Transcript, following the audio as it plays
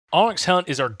Onyx Hunt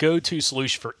is our go-to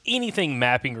solution for anything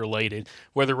mapping related,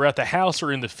 whether we're at the house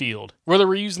or in the field. Whether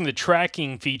we're using the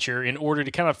tracking feature in order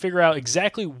to kind of figure out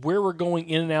exactly where we're going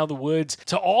in and out of the woods,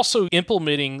 to also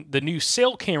implementing the new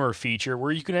cell camera feature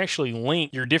where you can actually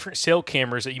link your different cell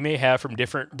cameras that you may have from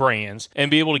different brands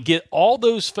and be able to get all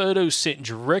those photos sent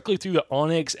directly through the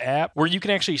Onyx app where you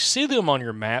can actually see them on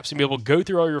your maps and be able to go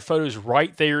through all your photos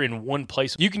right there in one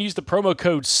place. You can use the promo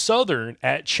code SOUTHERN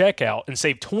at checkout and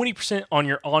save 20% on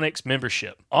your Onyx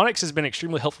membership. Onyx has been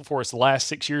extremely helpful for us the last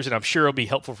 6 years, and I'm sure it'll be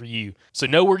helpful for you. So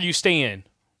know where you stand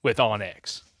with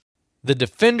Onyx. The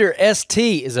Defender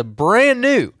ST is a brand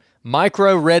new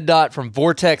micro red dot from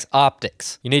Vortex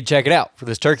Optics. You need to check it out for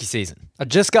this turkey season. I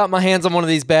just got my hands on one of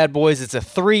these bad boys. It's a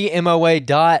 3 MOA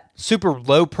dot, super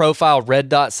low profile red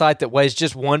dot sight that weighs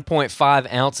just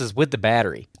 1.5 ounces with the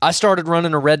battery. I started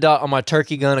running a red dot on my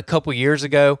turkey gun a couple years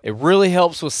ago. It really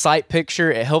helps with sight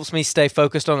picture. It helps me stay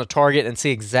focused on the target and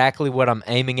see exactly what I'm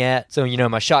aiming at. So,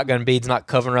 my shotgun bead's not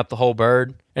covering up the whole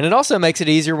bird. And it also makes it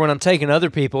easier when I'm taking other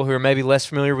people who are maybe less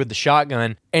familiar with the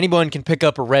shotgun. Anyone can pick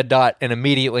up a red dot and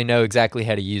immediately know exactly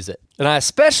how to use it. And I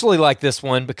especially like this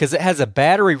one because it has a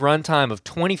battery runtime of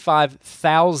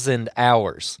 25,000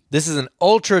 hours. This is an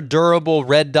ultra durable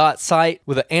red dot sight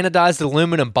with an anodized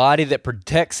aluminum body that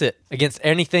protects it against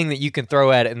anything that you can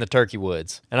throw at it in the turkey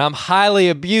woods. And I'm highly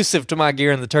abusive to my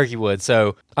gear in the turkey woods,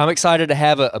 so I'm excited to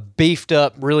have a beefed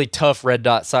up, really tough red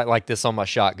dot sight like this on my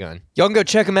shotgun. Y'all can go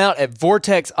check them out at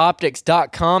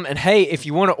vortexoptics.com. And hey, if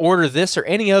you want to order this or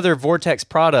any other Vortex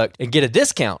product and get a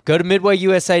discount, go to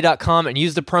midwayusa.com and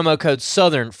use the promo code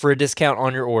SOUTHERN for a discount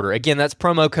on your order. Again, that's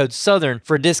promo code SOUTHERN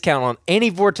for a discount on any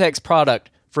Vortex product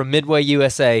from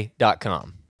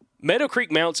midwayusa.com. Meadow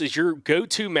Creek Mounts is your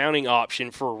go-to mounting option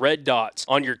for red dots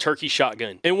on your turkey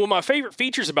shotgun. And one of my favorite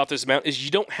features about this mount is you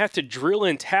don't have to drill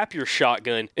and tap your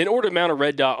shotgun in order to mount a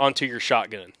red dot onto your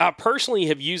shotgun. I personally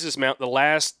have used this mount the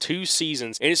last 2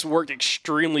 seasons, and it's worked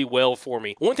extremely well for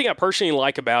me. One thing I personally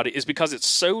like about it is because it's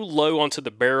so low onto the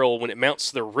barrel when it mounts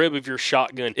to the rib of your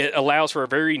shotgun, it allows for a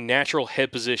very natural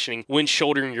head positioning when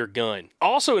shouldering your gun.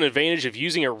 Also, an advantage of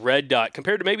using a red dot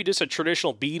compared to maybe just a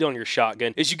traditional bead on your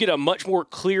shotgun is you get a much more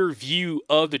clear view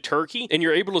of the turkey, and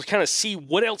you're able to kind of see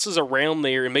what else is around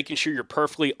there and making sure you're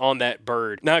perfectly on that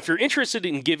bird. Now, if you're interested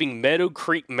in giving Meadow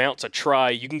Creek Mounts a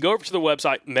try, you can go over to the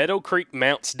website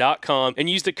meadowcreekmounts.com and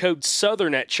use the code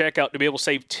SOUTHERN at checkout to be able to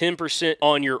save 10%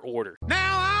 on your order.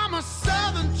 Now I'm a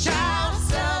Southern child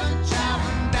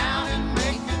from down in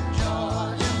Macon,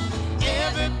 Georgia.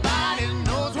 Everybody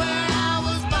knows where I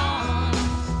was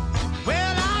born.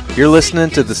 Well, You're listening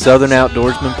to the Southern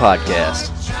Outdoorsman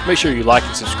Podcast. Make sure you like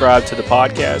and subscribe to the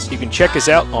podcast. You can check us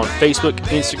out on Facebook,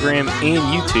 Instagram, and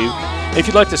YouTube. And if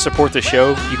you'd like to support the show,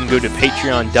 you can go to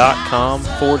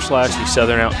patreon.com/The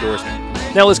Southern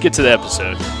Outdoorsman. Now let's get to the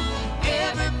episode.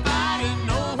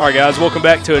 All right, guys, welcome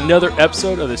back to another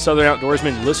episode of the Southern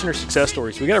Outdoorsman Listener Success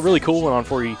Stories. We got a really cool one on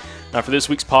for you for this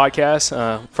week's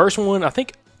podcast. First one,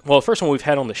 the first one we've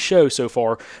had on the show so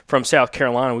far from South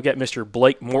Carolina. We got Mr.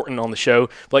 Blake Morton on the show.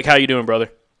 Blake, how you doing, brother?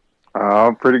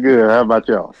 Pretty good. How about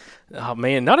y'all? Oh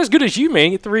man, not as good as you,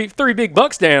 man. You three big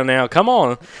bucks down now. Come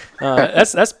on,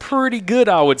 that's pretty good,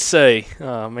 I would say.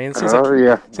 Man,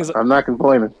 I'm not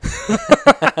complaining.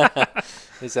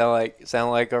 You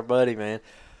sound like our buddy, man.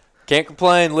 Can't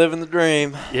complain, living the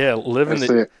dream. Yeah, living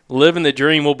the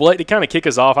dream. Well, Blake, to kind of kick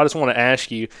us off, I just want to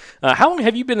ask you, how long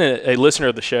have you been a listener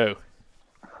of the show?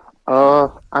 I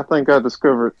think I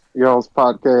discovered y'all's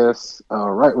podcast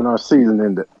right when our season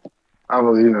ended. I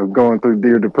was, going through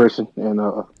deer depression and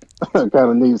kind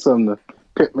of need something to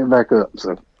pick me back up.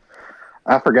 So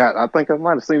I forgot. I think I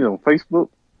might have seen it on Facebook,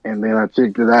 and then I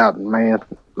checked it out. And man,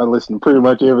 I listened to pretty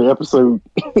much every episode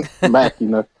back.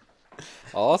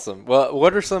 Awesome. Well,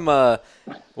 what are some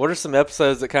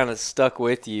episodes that kind of stuck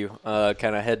with you, kind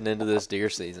of heading into this deer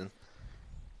season?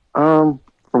 For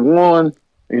one,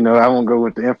 I won't go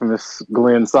with the infamous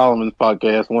Glenn Solomon's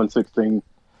podcast, 116.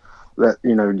 That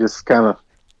just kind of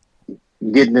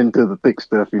getting into the thick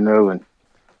stuff, and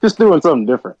just doing something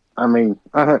different. I mean,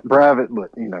 I had private,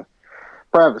 but,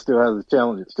 private still has its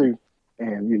challenges too.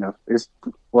 And, it's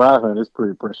where I hunt, it's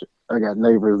pretty precious. I got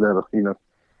neighbors that'll,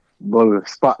 blow the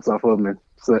spots off of them and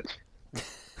such.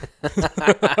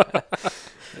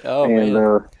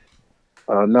 Man.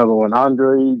 Another one,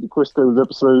 Andre DeQuisto's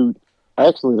episode.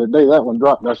 Actually, the day that one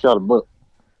dropped, I shot a buck.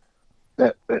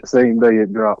 That same day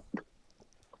it dropped.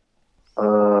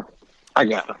 I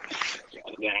got it.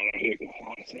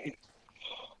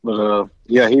 But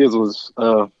his was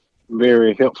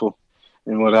very helpful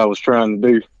in what I was trying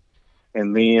to do.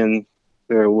 And then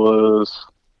there was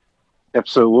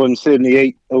episode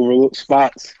 178, Overlooked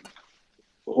Spots.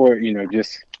 or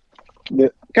just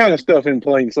the kind of stuff in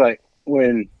plain sight.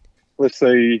 When, let's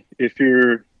say, if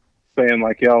you're saying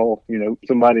like y'all,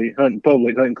 somebody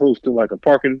hunting close to like a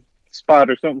parking spot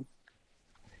or something,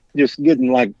 just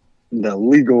getting like the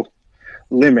legal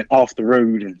limit off the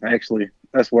road, and actually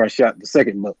that's where I shot the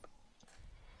second buck.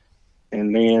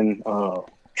 And then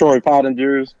Troy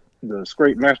Pottinger's the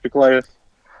scrape masterclass.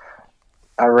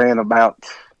 I ran about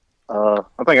I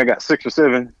think I got 6 or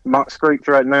 7 mock scrapes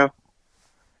right now.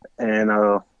 And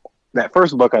that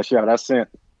first buck I shot, I sent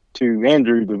to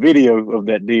Andrew the video of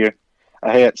that deer.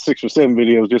 I had 6 or 7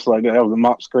 videos just like that. That was a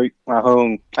mock scrape.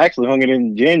 I actually hung it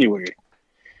in January,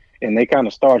 and they kind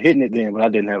of started hitting it then, but I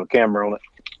didn't have a camera on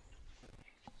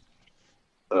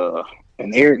it.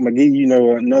 And Eric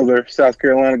McGee, another South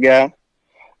Carolina guy,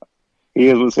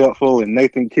 he was helpful, and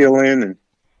Nathan Killen,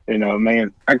 and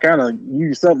man, I kind of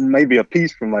used something, maybe a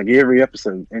piece from like every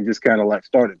episode, and just kind of like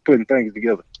started putting things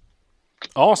together.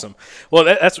 Awesome. Well,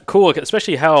 that's cool,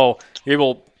 especially how you're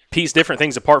able to piece different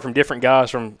things apart from different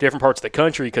guys from different parts of the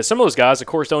country, because some of those guys, of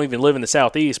course, don't even live in the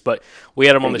Southeast, but we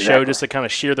had them on the show just to kind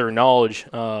of share their knowledge,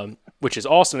 which is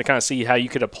awesome to kind of see how you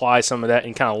could apply some of that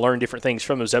and kind of learn different things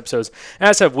from those episodes,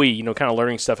 as have we, kind of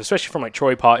learning stuff, especially from like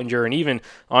Troy Pottinger and even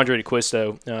Andre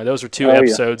DeQuisto. Those are 2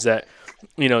 episodes that,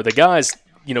 the guys –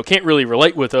 can't really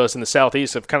relate with us in the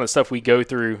Southeast of kind of stuff we go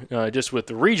through just with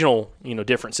the regional,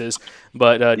 differences.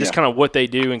 But just kind of what they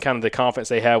do and kind of the confidence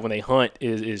they have when they hunt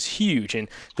is huge. And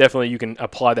definitely you can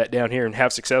apply that down here and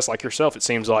have success like yourself, it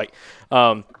seems like.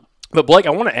 But Blake, I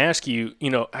want to ask you,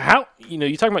 how,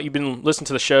 you talking about you've been listening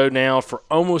to the show now for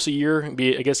almost a year,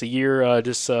 I guess a year,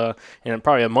 and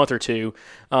probably a month or 2.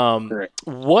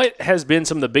 What has been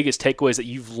some of the biggest takeaways that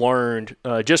you've learned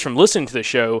just from listening to the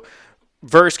show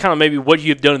versus kind of maybe what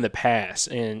you've done in the past,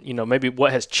 and maybe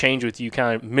what has changed with you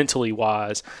kind of mentally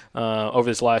wise over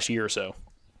this last year or so?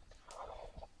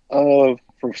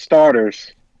 For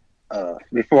starters,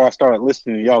 before I started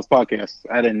listening to y'all's podcast,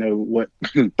 I didn't know what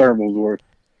thermals were.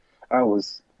 I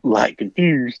was like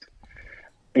confused.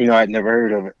 I'd never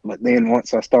heard of it. But then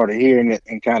once I started hearing it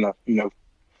and kind of,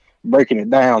 breaking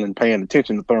it down and paying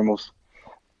attention to thermals,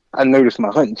 I noticed my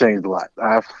hunting changed a lot.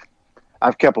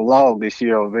 I've kept a log this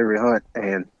year of every hunt,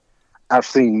 and I've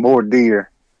seen more deer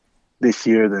this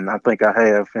year than I think I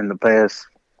have in the past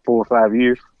 4 or 5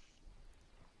 years.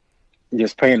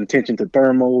 Just paying attention to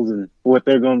thermals and what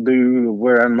they're going to do,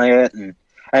 where I'm at, and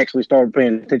I actually started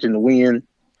paying attention to wind.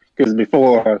 Because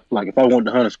before, like if I wanted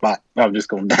to hunt a spot, I was just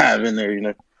going to dive in there,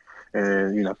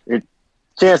 and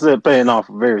chances of it paying off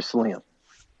are very slim.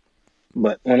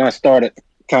 But when I started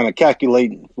kind of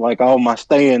calculating like all my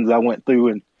stands I went through,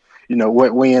 and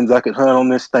what winds I could hunt on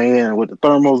this stand, what the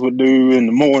thermals would do in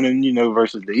the morning,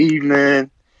 versus the evening,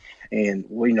 and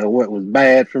what was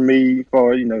bad for me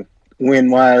for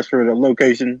wind wise for the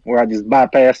location where I just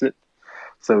bypassed it.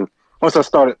 So once I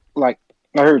started, like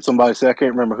I heard somebody say, I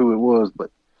can't remember who it was,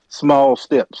 but small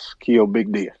steps kill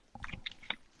big deer.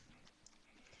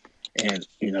 And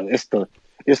it's the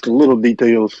little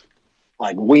details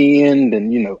like wind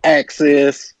and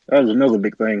access. That was another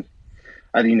big thing.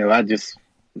 I just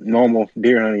normal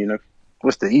deer hunting,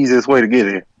 what's the easiest way to get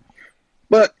here?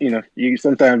 But you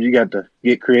sometimes you got to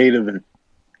get creative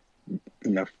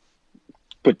and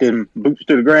put them boots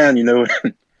to the ground,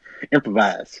 and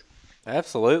improvise.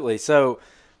 Absolutely. So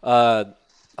I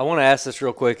want to ask this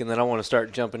real quick, and then I want to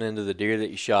start jumping into the deer that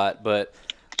you shot. But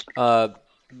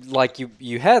like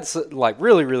you had like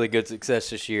really, really good success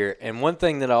this year. And one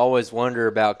thing that I always wonder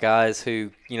about guys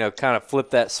who, kind of flip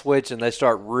that switch and they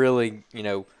start really,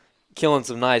 killing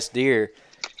some nice deer,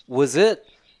 was it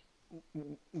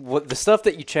what the stuff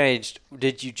that you changed?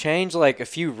 Did you change like a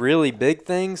few really big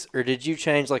things, or did you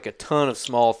change like a ton of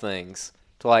small things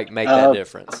to like make that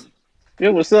difference?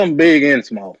 It was some big and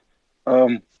small.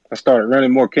 I started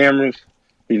running more cameras.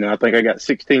 I think I got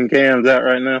 16 cams out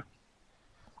right now.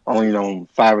 Only on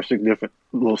 5 or 6 different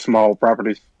little small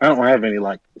properties. I don't have any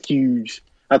like huge.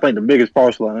 I think the biggest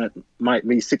parcel on it might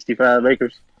be 65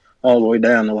 acres, all the way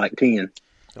down to like 10.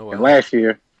 Oh, wow. And last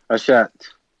year I shot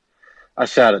a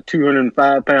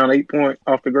 205-pound 8-point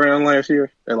off the ground last year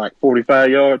at like 45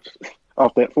 yards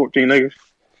off that 14 acres.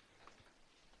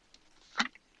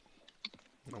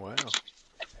 Wow.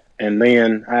 And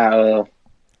then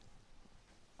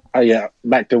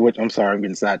back to which, I'm sorry, I'm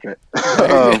getting sidetracked.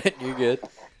 You're good.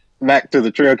 Back to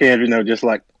the trail cams, just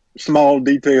like small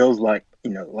details like,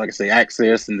 like I say,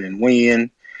 access and then wind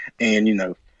and,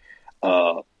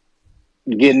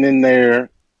 getting in there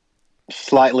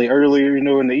slightly earlier,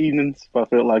 in the evenings, if I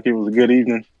felt like it was a good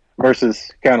evening, versus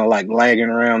kind of like dragging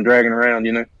around,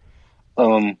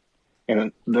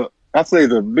 And I'd say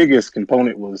the biggest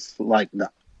component was like the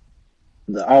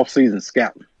the off-season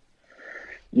scouting.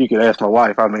 You could ask my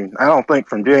wife. I mean, I don't think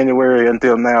from January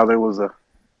until now there was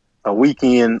a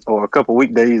weekend or a couple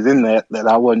weekdays in that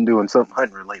I wasn't doing something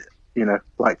hunting related.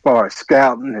 Like far as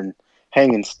scouting and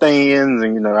hanging stands,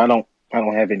 and I don't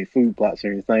have any food plots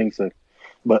or anything. So,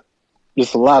 but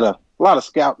just a lot of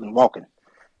scouting and walking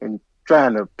and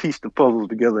trying to piece the puzzles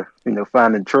together.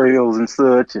 Finding trails and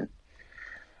such. And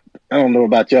I don't know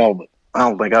about y'all, but I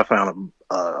don't think I found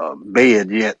a bed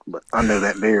yet. But I know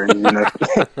that varies.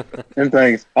 And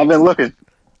things. I've been looking,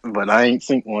 but I ain't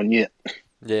seen one yet.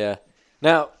 Yeah.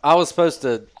 Now, I was supposed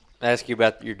to ask you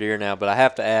about your deer now, but I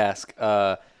have to ask,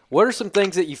 what are some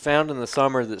things that you found in the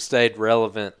summer that stayed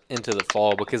relevant into the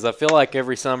fall? Because I feel like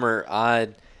every summer I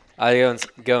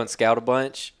go and scout a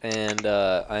bunch, and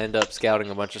I end up scouting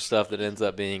a bunch of stuff that ends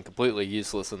up being completely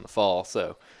useless in the fall.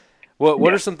 So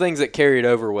what are some things that carried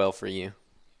over well for you?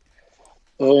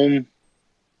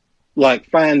 Like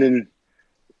finding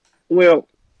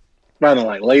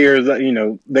like layers,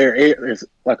 is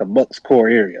like a buck's core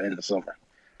area in the summer.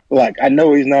 Like, I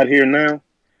know he's not here now,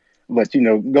 but,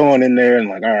 going in there and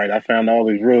like, all right, I found all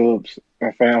these rubs.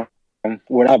 I found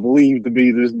what I believe to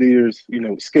be this deer's,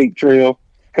 escape trail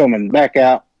coming back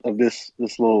out of this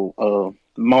little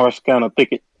marsh kind of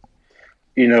thicket.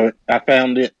 I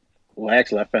found it. Well,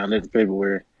 actually, I found it in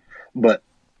February. But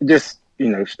just,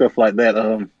 stuff like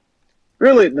that.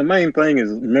 Really, the main thing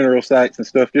is mineral sites and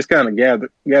stuff, just kind of gather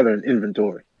an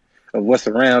inventory of what's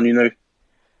around,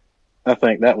 I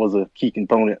think that was a key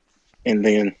component. And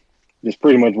then just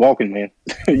pretty much walking, man.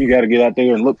 You got to get out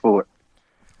there and look for it.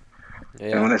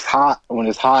 Yeah. And when it's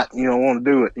hot, you don't want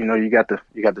to do it. You got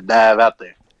to dive out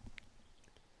there.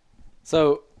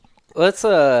 So let's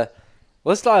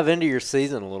dive into your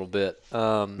season a little bit.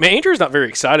 Man, Andrew's not very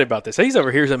excited about this. He's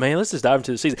over here saying, man, let's just dive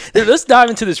into the season. Dude, let's dive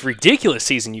into this ridiculous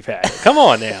season you've had. Come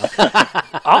on now.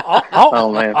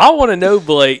 Oh, man. I want to know,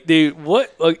 Blake, dude,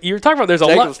 what you were talking about. There's a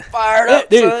lot. Fired up,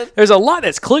 dude, son. There's a lot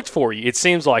that's clicked for you, it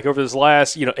seems like, over this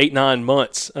last 8-9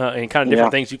 months and kind of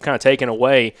different things you've kind of taken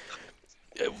away.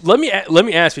 Let me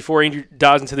ask before Andrew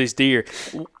dives into these deer,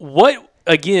 what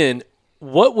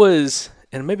was –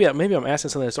 and maybe I'm asking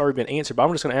something that's already been answered, but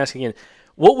I'm just going to ask again.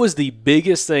 What was the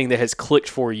biggest thing that has clicked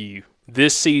for you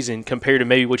this season compared to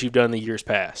maybe what you've done in the years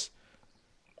past?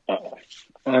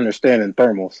 Understanding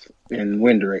thermals and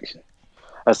wind direction.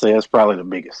 I say that's probably the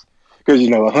biggest. Because,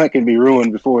 a hunt can be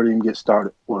ruined before it even gets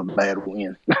started with a bad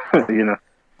wind,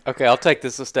 Okay, I'll take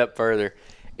this a step further.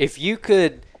 If you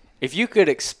could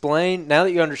explain, now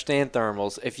that you understand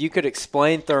thermals, if you could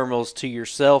explain thermals to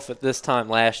yourself at this time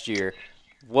last year,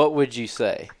 what would you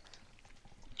say?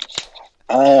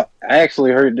 I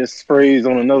actually heard this phrase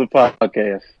on another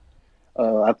podcast.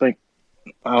 I think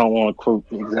I don't want to quote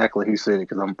exactly who said it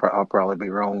because I'll probably be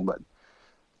wrong, but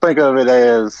think of it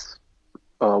as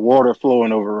water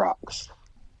flowing over rocks.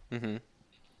 Mm-hmm.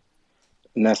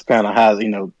 And that's kind of how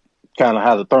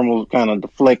how the thermals kind of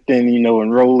deflecting,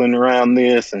 and rolling around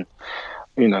this, and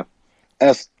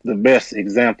that's the best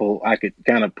example I could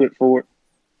kind of put for it.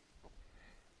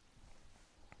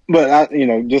 But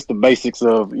just the basics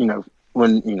of,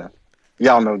 when,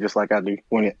 y'all know just like I do,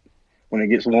 when it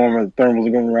gets warmer, the thermals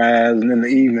are going to rise. And in the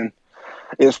evening,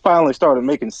 it's finally started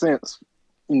making sense,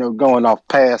 going off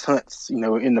past hunts,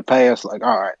 in the past, like,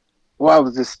 all right, why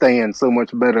was this staying so much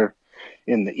better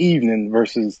in the evening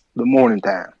versus the morning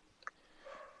time?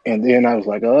 And then I was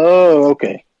like, oh,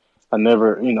 okay. I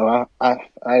never, I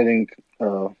didn't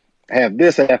have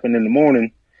this happen in the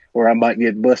morning where I might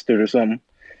get busted or something.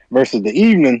 Versus the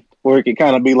evening, where it could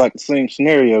kind of be like the same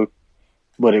scenario,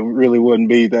 but it really wouldn't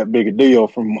be that big a deal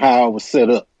from how I was set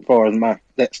up as far as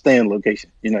that stand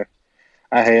location.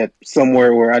 I had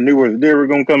somewhere where I knew where the deer were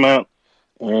going to come out,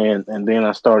 and then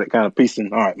I started kind of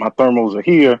piecing. All right, my thermals are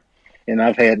here, and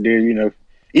I've had deer.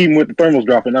 Even with the thermals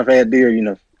dropping, I've had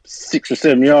deer. 6 or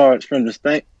 7 yards from the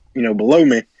stand, below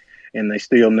me, and they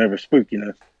still never spook.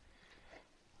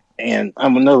 And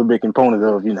I'm another big component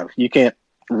of you can't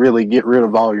really get rid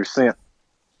of all your scent.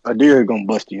 A deer is going to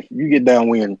bust you. If you get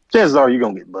downwind, chances are you're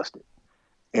going to get busted.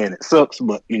 And it sucks,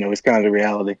 but, it's kind of the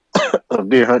reality of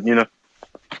deer hunting,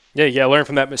 Yeah, learn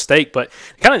from that mistake. But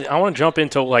I want to jump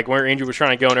into like where Andrew was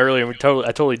trying to go in earlier, and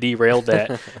I totally derailed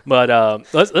that. But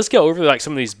let's go over like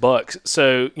some of these bucks.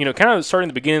 So, kind of starting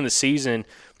at the beginning of the season,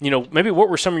 maybe what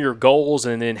were some of your goals,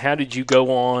 and then how did you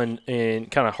go on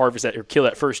and kind of harvest that or kill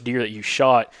that first deer that you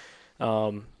shot?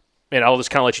 And I'll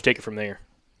just kind of let you take it from there.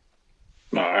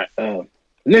 All right.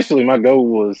 Initially, my goal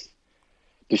was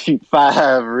to shoot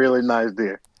 5 really nice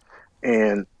deer,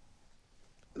 and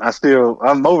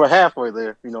I'm over halfway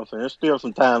there. So there's still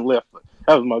some time left, but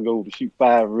that was my goal, to shoot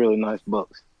 5 really nice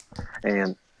bucks.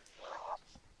 And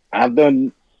I've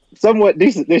done somewhat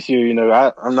decent this year.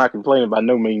 I'm not complaining by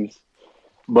no means,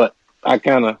 but I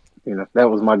kind of, that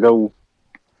was my goal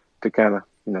to kind of,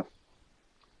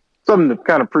 something to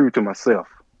kind of prove to myself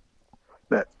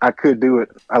that I could do it.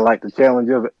 I like the challenge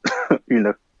of it.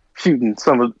 Shooting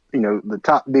some of, the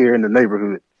top deer in the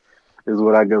neighborhood is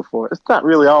what I go for. It's not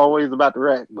really always about the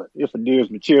rack, but if a deer is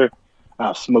mature,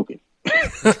 I'll smoke it.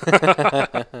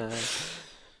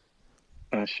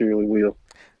 I surely will.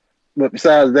 But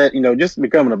besides that, just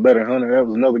becoming a better hunter, that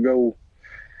was another goal.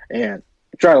 And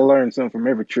try to learn something from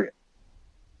every trip.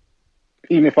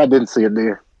 Even if I didn't see a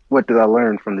deer, what did I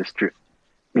learn from this trip?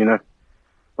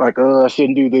 Like, I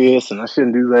shouldn't do this and I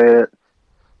shouldn't do that.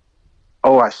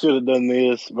 Oh, I should have done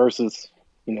this versus,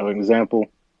 example,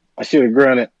 I should have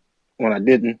grunted when I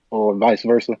didn't, or vice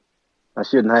versa. I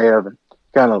shouldn't have, and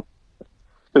kind of,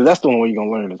 because that's the only way you're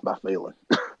gonna learn is by failing.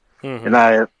 Mm-hmm. And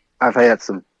I've had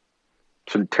some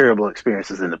terrible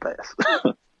experiences in the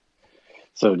past.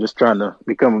 So just trying to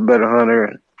become a better hunter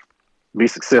and be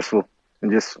successful,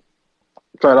 and just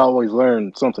try to always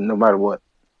learn something, no matter what.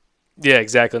 Yeah,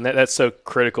 exactly. And that's so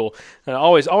critical.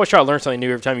 Always try to learn something new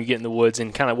every time you get in the woods,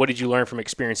 and kind of what did you learn from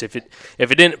experience? If it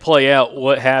didn't play out,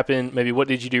 what happened? Maybe what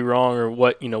did you do wrong, or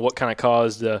what kind of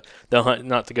caused the hunt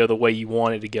not to go the way you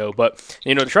wanted to go? But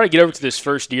to try to get over to this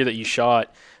first deer that you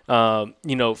shot.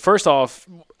 First off,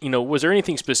 was there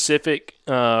anything specific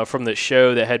from the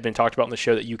show that had been talked about in the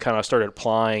show that you kind of started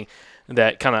applying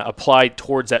that kind of applied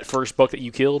towards that first buck that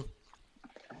you killed?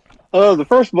 The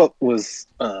first buck was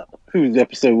whose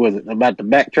episode was it? About the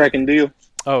backtracking deal?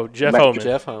 Oh, Jeff Homan.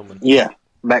 Jeff Homan. Yeah,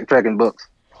 backtracking bucks.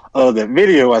 The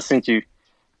video I sent you,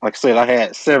 like I said, I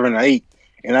had 7 or 8,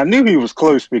 and I knew he was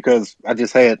close because I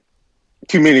just had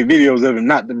too many videos of him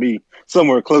not to be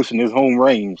somewhere close in his home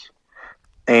range.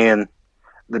 And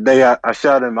the day I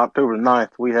shot him, October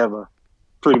 9th, we have a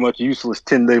pretty much useless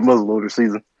 10-day muzzleloader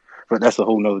season, but that's a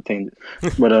whole nother tangent.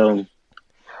 But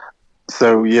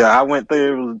so yeah, I went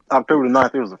there. It was October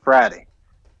 9th. It was a Friday,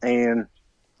 and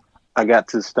I got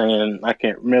to stand. I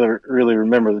can't really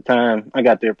remember the time. I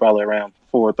got there probably around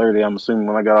 4:30. I'm assuming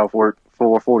when I got off work,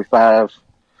 4:45,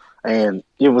 and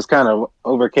it was kind of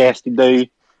overcasty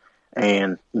day,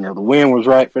 and the wind was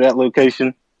right for that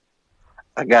location.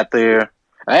 I got there.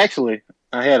 I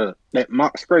had that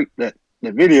mock scrape that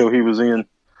video he was in.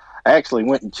 I actually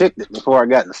went and checked it before I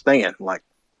got in the stand. Like,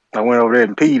 I went over there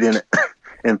and peed in it.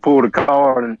 And pulled a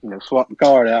card and swapped the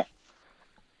card out.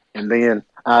 And then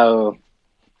I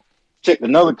checked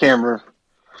another camera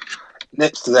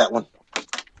next to that one.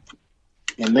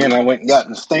 And then I went and got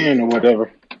in the stand or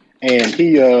whatever. And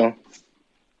he,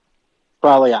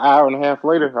 probably an hour and a half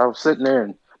later, I was sitting there,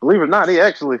 and believe it or not,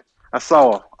 I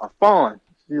saw a fawn.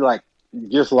 He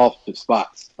just lost his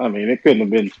spots. I mean, it couldn't have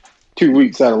been 2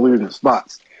 weeks out of losing the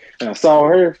spots. And I saw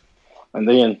her, and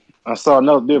then I saw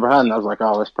another deer behind me. I was like,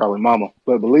 oh, that's probably Mama.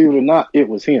 But believe it or not, it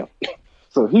was him.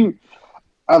 So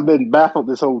I've been baffled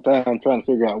this whole time trying to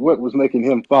figure out what was making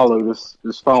him follow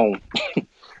this phone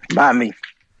by me,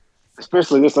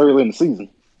 especially this early in the season.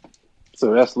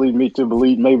 So that's leading me to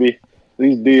believe maybe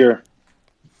these deer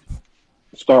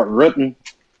start rutting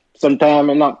sometime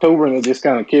in October, and it just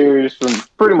kind of carries from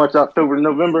pretty much October to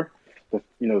November,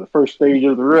 the first stage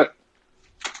of the rut.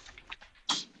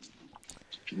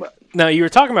 But now, you were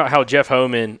talking about how Jeff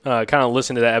Homan kind of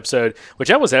listened to that episode, which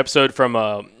that was an episode from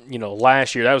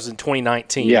last year. That was in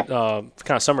 2019, Yeah. Kind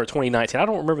of summer of 2019. I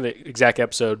don't remember the exact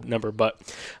episode number, but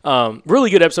really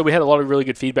good episode. We had a lot of really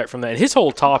good feedback from that. And his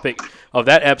whole topic of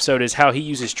that episode is how he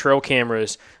uses trail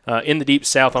cameras in the Deep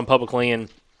South on public land,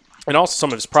 and also some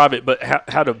of his private, but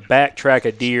how to backtrack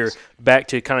a deer back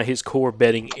to kind of his core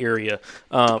bedding area.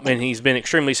 And he's been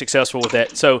extremely successful with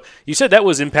that. So you said that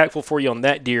was impactful for you on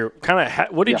that deer. Kind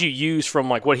of what did you use from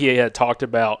what he had talked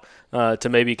about to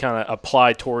maybe kind of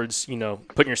apply towards,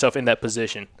 putting yourself in that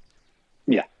position?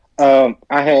 Yeah. I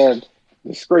had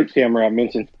the scrape camera I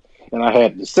mentioned, and I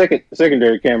had the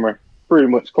secondary camera pretty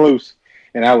much close,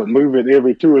 and I would move it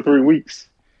every 2 or 3 weeks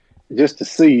just to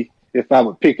see if I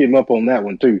would pick him up on that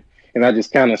one too. And I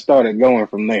just kind of started going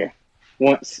from there.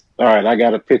 Once, all right, I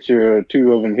got a picture or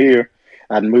 2 of them here,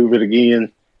 I'd move it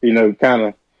again, kind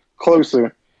of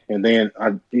closer, and then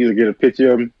I'd either get a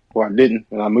picture of them or I didn't,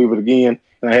 and I move it again.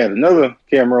 And I had another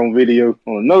camera on video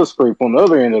on another scrape on the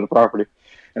other end of the property,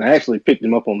 and I actually picked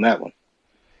him up on that one.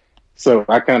 So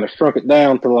I kind of shrunk it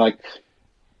down to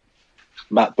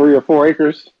about 3 or 4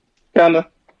 acres, kind of.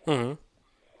 Mm-hmm.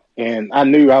 And I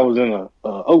knew I was in a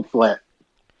oak flat.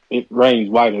 It rains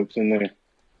white oaks in there.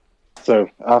 So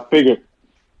I figured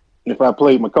if I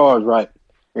played my cards right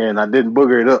and I didn't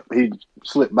booger it up, he'd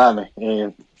slip by me.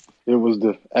 And it was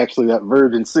actually that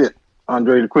virgin sit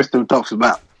Andre DeQuisto talks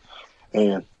about,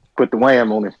 and put the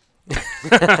wham on him.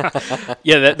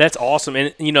 Yeah, that's awesome.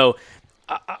 And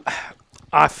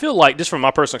I feel like, just from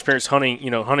my personal experience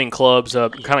hunting clubs,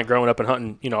 kind of growing up and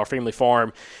hunting, our family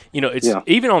farm, it's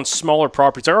even on smaller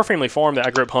properties. Our family farm that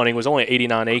I grew up hunting was only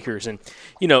 89 acres, and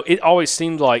it always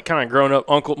seemed like, kind of growing up,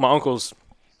 my uncle's,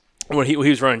 when he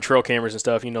was running trail cameras and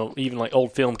stuff, even like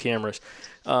old film cameras,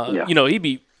 he'd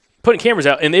be putting cameras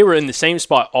out, and they were in the same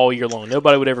spot all year long.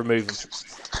 Nobody would ever move them.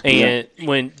 And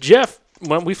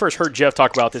when we first heard Jeff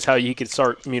talk about this, how he could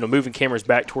start, moving cameras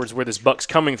back towards where this buck's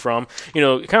coming from,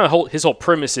 his whole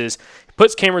premise is he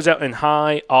puts cameras out in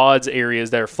high odds areas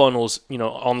that are funnels,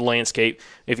 on the landscape.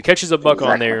 If he catches a buck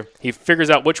on there, he figures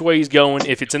out which way he's going.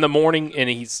 If it's in the morning and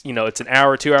he's, it's an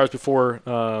hour, 2 hours before,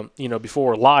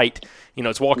 before light,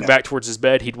 it's walking back towards his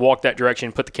bed, he'd walk that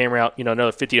direction, put the camera out,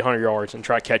 another 50 to 100 yards and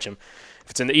try to catch him. If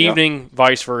it's in the evening,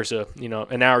 vice versa.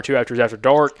 An hour or 2 hours after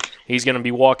dark, he's going to be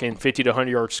walking 50 to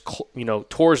 100 yards,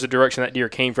 towards the direction that deer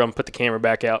came from. Put the camera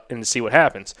back out and see what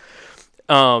happens.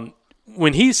 When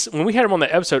we had him on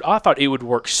that episode, I thought it would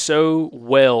work so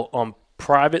well on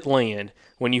private land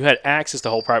when you had access to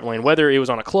whole private land, whether it was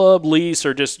on a club, lease,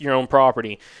 or just your own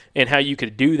property, and how you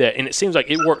could do that. And it seems like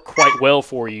it worked quite well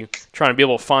for you, trying to be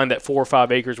able to find that 4 or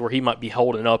 5 acres where he might be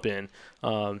holding up in.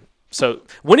 So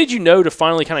when did you know to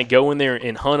finally kind of go in there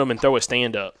and hunt them and throw a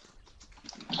stand up?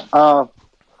 The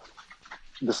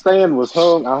stand was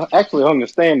hung. I actually hung the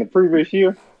stand the previous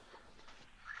year.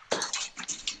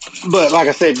 But like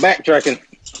I said, backtracking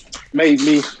made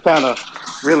me kind of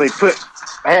really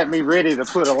had me ready to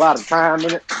put a lot of time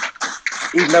in it.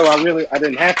 Even though I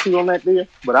didn't have to on that deer,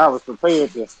 but I was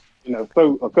prepared to,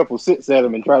 throw a couple sits at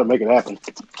him and try to make it happen.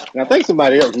 And I think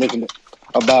somebody else mentioned it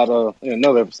about in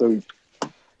another episode.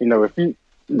 If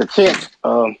the chance,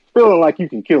 feeling like you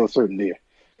can kill a certain deer.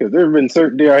 Because there have been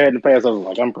certain deer I had in the past, I was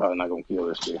like, I'm probably not going to kill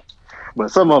this deer. But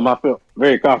some of them I felt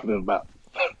very confident about.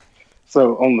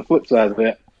 So on the flip side of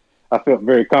that, I felt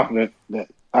very confident that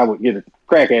I would get a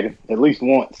crack at him at least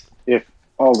once if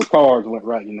all the cards went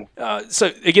right,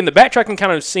 So, again, the backtracking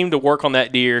kind of seemed to work on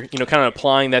that deer, kind of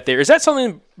applying that there. Is that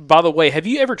something, by the way, have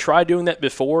you ever tried doing that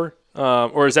before?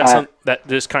 Or is that something that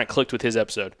just kind of clicked with his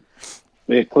episode?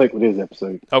 It clicked with his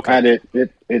episode. Okay.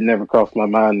 It never crossed my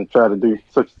mind to try to do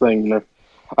such a thing.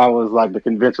 I was like the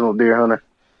conventional deer hunter.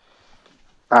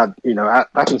 I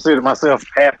consider myself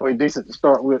halfway decent to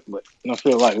start with, but I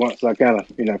feel like once I kind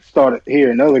of, started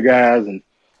hearing other guys and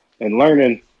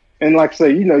learning, and like I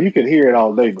say, you could hear it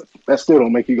all day, but that still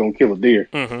don't make you gonna kill a deer.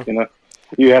 Mm-hmm.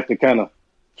 You have to kind of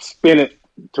spin it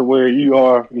to where you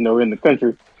are, in the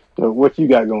country, to what you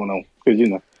got going on,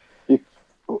 because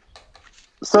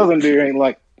southern deer ain't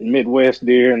like Midwest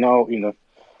deer and all,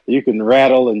 you can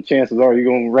rattle, and chances are you're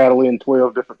going to rattle in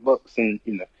 12 different bucks and,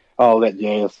 all that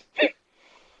jazz.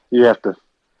 You have to,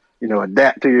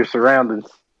 adapt to your surroundings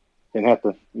and have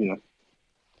to,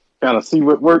 kind of see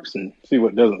what works and see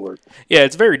what doesn't work. Yeah,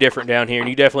 it's very different down here, and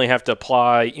you definitely have to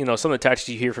apply, some of the tactics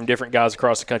you hear from different guys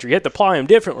across the country. You have to apply them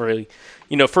differently,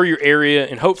 for your area,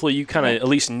 and hopefully you kind of at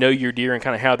least know your deer and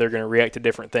kind of how they're going to react to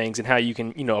different things and how you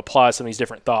can, apply some of these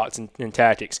different thoughts and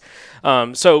tactics.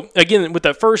 So, again, with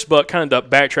that first buck, kind of the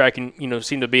backtracking,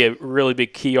 seemed to be a really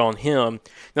big key on him.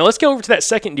 Now, let's go over to that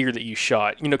second deer that you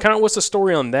shot. Kind of what's the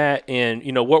story on that, and,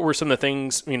 what were some of the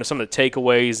things, some of the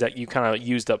takeaways that you kind of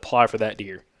used to apply for that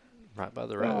deer? Right by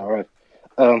the road. All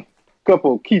right.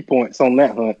 Couple of key points on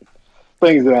that hunt.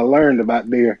 Things that I learned about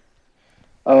deer.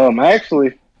 I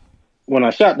actually, when I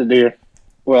shot the deer,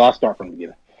 well, I'll start from the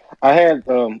beginning. I had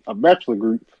a bachelor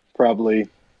group probably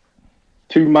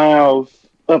 2 miles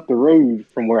up the road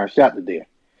from where I shot the deer.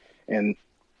 And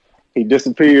he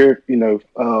disappeared,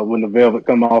 when the velvet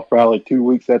come off, probably 2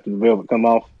 weeks after the velvet come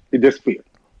off, he disappeared.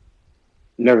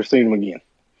 Never seen him again.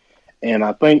 And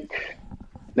I think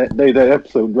that day that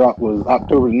episode dropped was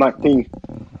October the 19th.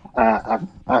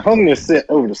 I hung this set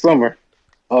over the summer.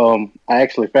 I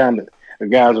actually found that the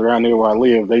guys around here where I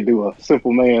live, they do a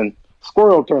Simple Man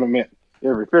squirrel tournament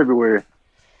every February.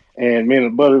 And me and a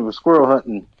buddy was squirrel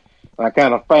hunting. I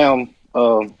kind of found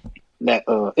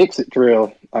that exit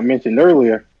trail I mentioned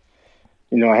earlier.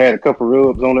 I had a couple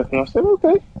rubs on it, and I said,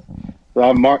 okay. So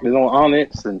I marked it on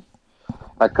Onyx, and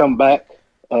I come back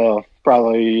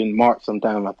probably in March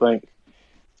sometime, I think.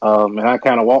 And I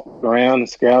kind of walked around and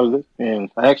scouted it,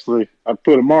 and I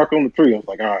put a mark on the tree. I was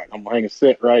like, all right, I'm going to hang a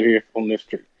set right here on this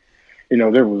tree.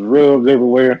 There was rubs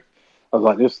everywhere. I was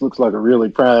like, this looks like a really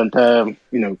prime time,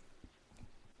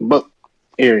 buck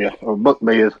area or buck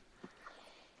bed.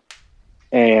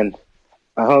 And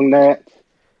I hung that,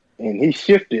 and he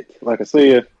shifted, like I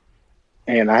said,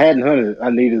 and I hadn't hunted it.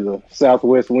 I needed a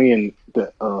southwest wind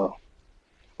to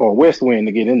or a west wind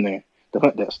to get in there to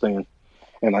hunt that stand.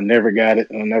 And I never got it,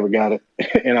 and I never got it.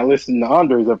 And I listened to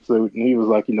Andre's episode, and he was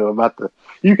like,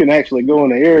 you can actually go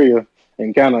in the area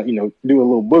and kind of, do a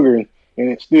little boogering, and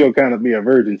it still kind of be a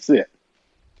virgin set.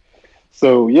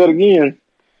 So yet again,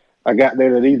 I got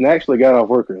there that evening, actually got off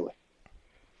work early.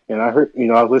 And I heard,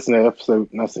 I was listening to the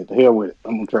episode, and I said, "The hell with it,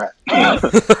 I'm gonna try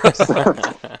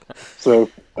it." so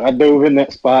I dove in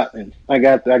that spot, and I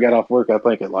got off work, I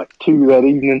think at like 2 that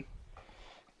evening,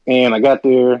 and I got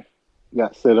there,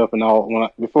 got set up and all.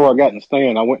 Before I got in the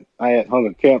stand, I had hung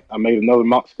a cap. I made another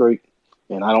mock scrape,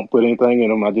 and I don't put anything in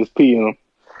them. I just pee in them,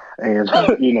 and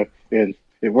and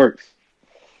it works.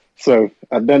 So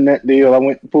I done that deal. I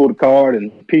went and pulled the card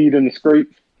and peed in the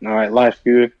scrape. All right, life's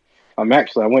good. I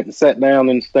went and sat down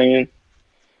in the stand.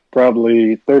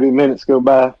 Probably 30 minutes go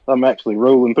by. I'm actually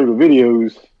rolling through the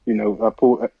videos. I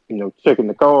pull, checking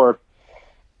the card,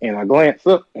 and I glance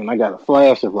up, and I got a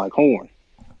flash of like horn.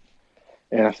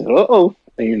 And I said, "Uh-oh."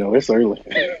 And, it's early.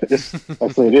 I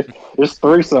said, it's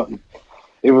 3-something.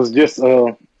 It was just,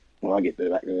 I'll get to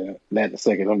that in a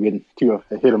second. I'm getting too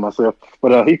ahead of myself.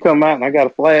 But he come out, and I got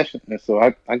a flash. And so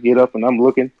I get up, and I'm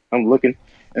looking.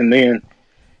 And then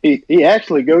he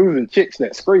actually goes and checks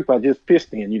that scrape I just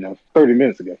pissed in, 30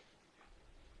 minutes ago.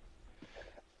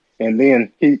 And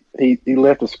then he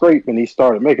left the scrape, and he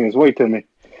started making his way to me.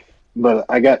 But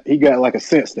he got like a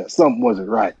sense that something wasn't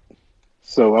right.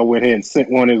 So I went ahead and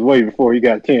sent one his way before he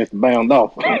got a chance to bound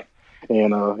off.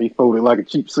 And he folded like a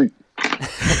cheap suit.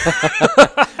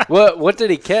 What did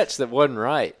he catch that wasn't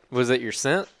right? Was it your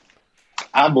scent?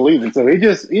 I believe it. So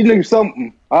he knew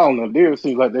something. I don't know. Deer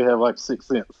seems like they have like 6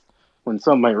 cents. When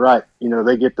something ain't right,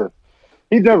 they get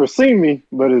he'd never seen me,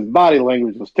 but his body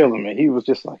language was telling me. He was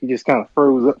just like, he just kind of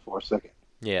froze up for a second.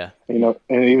 Yeah. And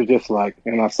he was just like,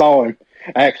 and I saw him.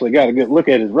 I actually got a good look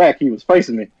at his rack. He was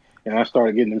facing me, and I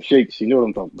started getting them shakes. You know what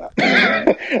I'm talking about.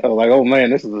 I was like, oh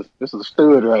man, this is a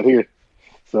stud right here.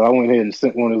 So I went ahead and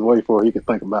sent one his way before he could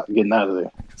think about getting out of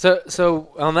there. So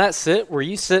on that sit, were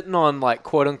you sitting on like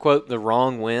quote unquote the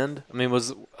wrong wind? I mean,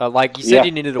 was like you said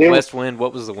you needed a west wind.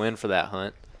 What was the wind for that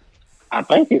hunt? I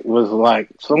think it was like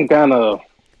some kind of,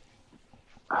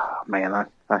 man,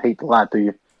 I hate to lie to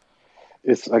you.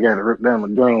 I got to rip down my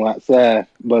journal outside,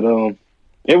 but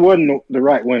it wasn't the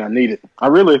right one I needed. I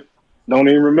really don't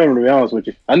even remember, to be honest with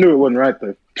you. I knew it wasn't right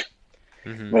though.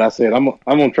 Mm-hmm. But I said, I'm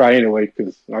going to try anyway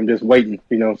because I'm just waiting,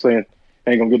 you know what I'm saying? I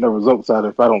ain't going to get no results out of it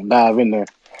if I don't dive in there.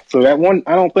 So that one,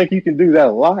 I don't think you can do that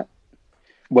a lot,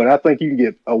 but I think you can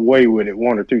get away with it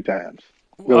 1 or 2 times.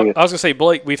 Well, I was going to say,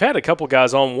 Blake, we've had a couple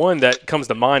guys on. One that comes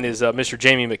to mind is Mr.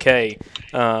 Jamie McKay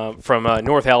from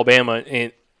North Alabama,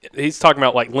 and he's talking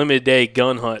about like limited day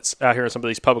gun hunts out here in some of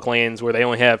these public lands where they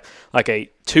only have like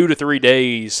a 2 to 3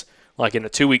 days, like in a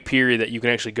 2-week period, that you can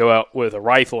actually go out with a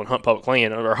rifle and hunt public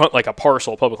land or hunt like a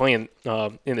parcel of public land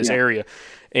in this area.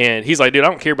 And he's like, dude, I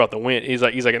don't care about the wind. He's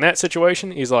like, in that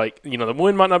situation, he's like, the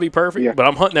wind might not be perfect, but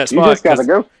I'm hunting that spot. You just gotta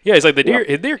go. Yeah, he's like, the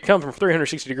deer come from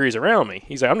 360 degrees around me.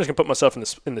 He's like, I'm just gonna put myself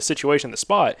in the situation, the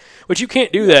spot, which you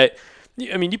can't do that.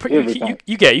 I mean, you can't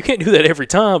do that every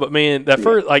time. But man, that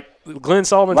first, like Glenn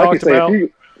Solomon talked about.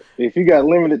 If you got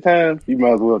limited time, you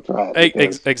might as well try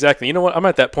it. Exactly. You know what? I'm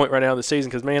at that point right now of the season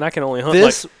because, man, I can only hunt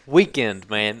this weekend,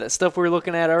 man. That stuff we were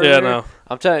looking at earlier. Yeah, no.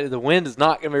 I'm telling you, the wind is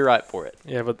not going to be right for it.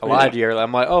 Yeah, but I lied to you earlier.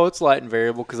 I'm like, oh, it's light and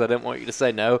variable because I didn't want you to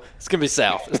say no. It's going to be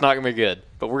south. It's not going to be good.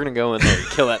 But we're going to go in there and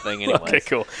kill that thing anyway. Okay,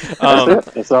 cool.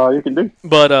 That's all you can do.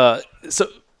 But so.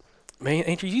 Man,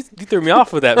 Andrew, you threw me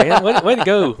off with that, man. Way to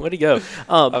go. Way to go.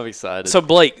 I'm excited. So,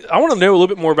 Blake, I want to know a little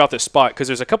bit more about this spot because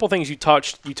there's a couple things you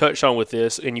touched on with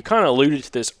this, and you kind of alluded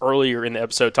to this earlier in the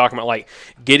episode, talking about, like,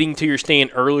 getting to your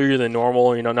stand earlier than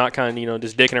normal, not kind of,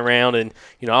 just dicking around and,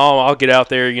 I'll get out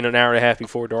there, an hour and a half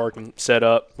before dark and set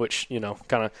up, which,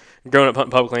 kind of growing up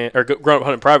hunting public land or growing up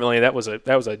hunting private land, that was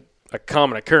a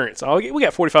common occurrence. We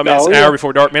got 45 minutes, an hour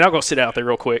before dark. Man, I'll go sit out there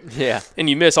real quick. Yeah. And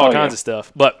you miss all kinds of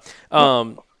stuff. But,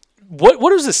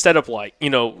 What is this setup like?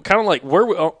 Kind of like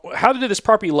how did this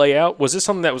property lay out? Was this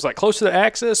something that was like close to the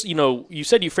access? You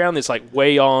said you found this like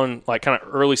way on like kind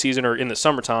of early season or in the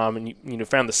summertime, and you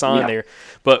found the sign there.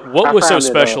 But what was so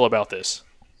special about this?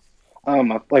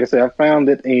 Like I said, I found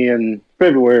it in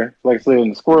February. Like I said,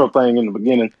 in the squirrel thing in the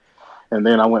beginning, and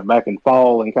then I went back in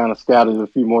fall and kind of scouted a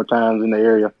few more times in the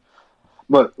area.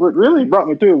 But what really brought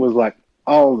me to it was like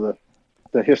all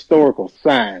the historical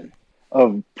sign.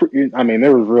 There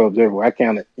was rubs everywhere. I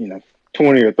counted,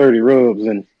 20 or 30 rubs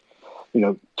in,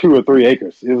 2 or 3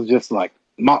 acres. It was just like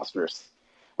monstrous,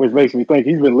 which makes me think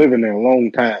he's been living there a long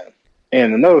time.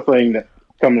 And another thing that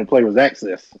come into play was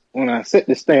access. When I set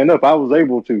this stand up, I was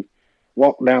able to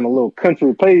walk down a little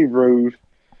country paved road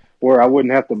where I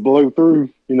wouldn't have to blow through,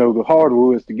 the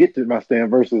hardwoods to get to my stand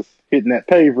versus hitting that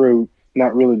paved road,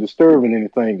 not really disturbing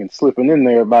anything and slipping in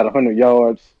there about 100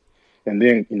 yards and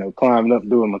then, climbing up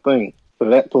doing my thing. So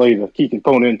that played a key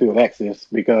component into access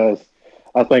because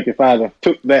I think if I'd have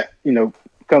took that,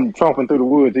 come tromping through the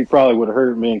woods, he probably would have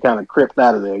heard me and kind of crept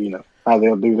out of there, how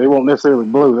they'll do. They won't necessarily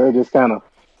blow. They'll just kind of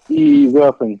ease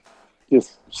up and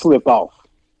just slip off.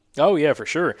 Oh, yeah, for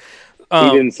sure. He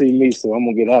didn't see me, so I'm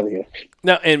going to get out of here.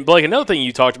 Now, and Blake, another thing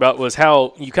you talked about was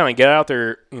how you kind of get out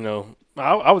there,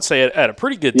 I would say at a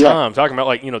pretty good time, talking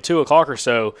about 2 o'clock or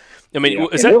so. I mean,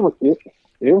 is that...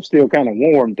 It was still kind of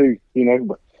warm too,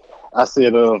 but I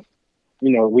said,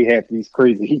 we had these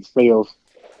crazy heat spells.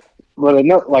 But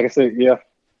like I said,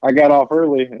 I got off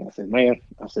early and I said, I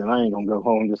ain't going to go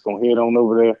home. I'm just going to head on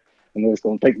over there. And it's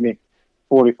going to take me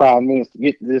 45 minutes to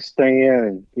get to this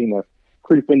stand and,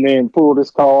 creep in there and pull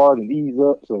this card and ease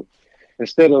up. So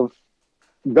instead of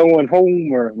going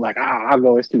home or I'll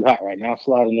go, it's too hot right now, I'll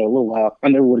slide in there a little while. I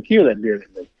never would have killed that deer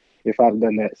that day if I'd have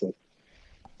done that. So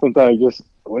sometimes just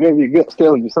whatever your gut's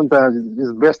telling you, sometimes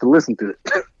it's best to listen to it.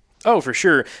 Oh, for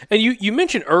sure. And you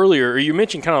mentioned earlier, or you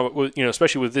mentioned kind of,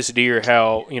 especially with this deer,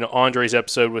 how, Andre's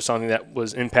episode was something that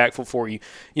was impactful for you.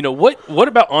 What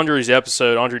about Andre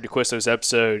DeQuisto's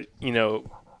episode,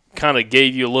 kind of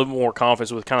gave you a little more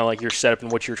confidence with kind of your setup and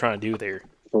what you're trying to do there?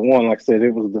 For one, like I said,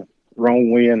 it was the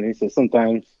wrong wind. He said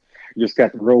sometimes you just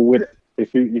got to roll with it.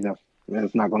 If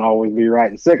it's not going to always be right.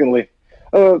 And secondly,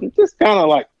 just kind of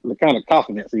like the kind of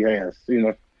confidence he has,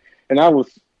 and I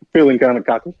was feeling kind of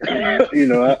cocky.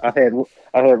 I had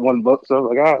one buck, so I was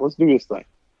like, all right, let's do this thing.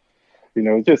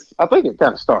 I think it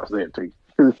kind of starts there too.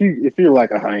 Because if you're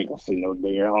like, I ain't gonna see no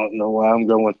deer, I don't know why I'm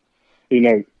going.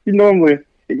 You normally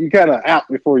you kind of out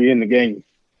before you're in the game.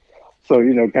 So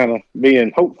kind of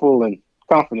being hopeful and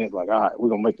confident, like, all right, we're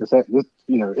gonna make this happen.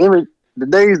 The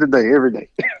day's the day, every day.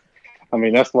 I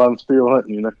mean, that's why I'm still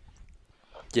hunting.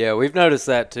 Yeah, we've noticed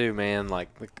that too, man. Like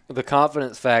the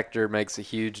confidence factor makes a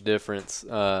huge difference.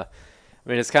 I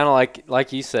mean, it's kind of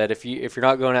like you said, if you're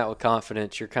not going out with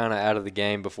confidence, you're kind of out of the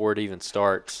game before it even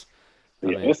starts.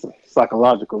 It's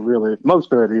psychological, really.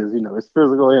 Most of it is, it's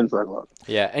physical and psychological.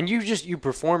 Yeah, and you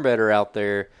perform better out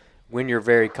there when you're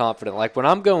very confident. Like when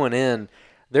I'm going in,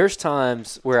 there's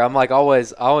times where I'm like I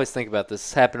always think about this.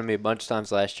 This happened to me a bunch of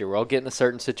times last year where I'll get in a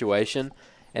certain situation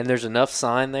and there's enough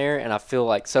sign there, and I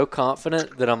feel so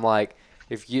confident that I'm like,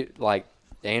 if you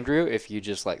Andrew, if you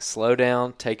just slow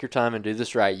down, take your time, and do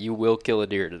this right, you will kill a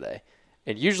deer today.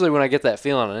 And usually when I get that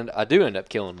feeling, I do end up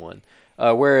killing one.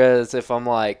 Whereas if I'm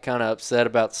kind of upset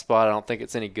about the spot, I don't think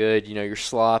it's any good. You're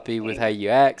sloppy with how you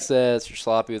access, you're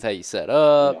sloppy with how you set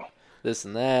up, this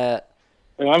and that.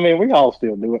 And I mean, we all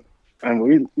still do it,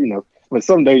 and but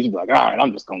some days you're like, all right,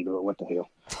 I'm just gonna do it. What the hell?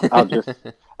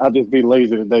 I'll just be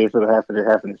lazy today. If it happen, it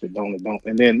happen. If it don't, it don't.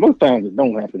 And then most times it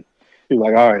don't happen. You're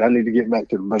like, all right, I need to get back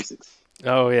to the basics.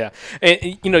 Oh yeah,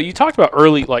 and you talked about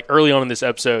early on in this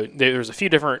episode. There's a few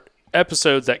different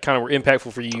episodes that kind of were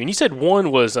impactful for you, and you said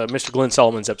one was Mr. Glenn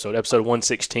Solomon's episode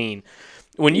 116.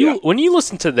 When you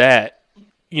listen to that,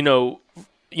 he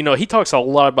talks a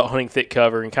lot about hunting thick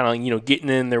cover and kind of getting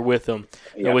in there with them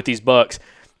with these bucks.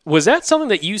 Was that something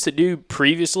that you used to do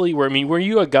previously? Were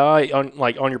you a guy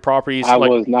on your properties? I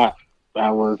was not. I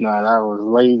was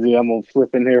lazy. I'm gonna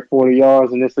flip in here 40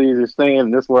 yards and this easy stand,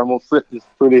 and this is where I'm gonna sit this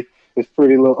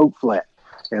pretty little oak flat.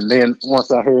 And then once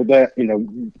I heard that,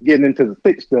 getting into the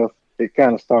thick stuff, it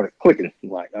kind of started clicking.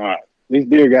 Like, all right, these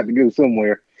deer got to go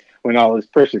somewhere when all this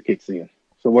pressure kicks in.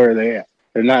 So where are they at?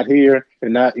 They're not here. They're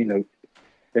not,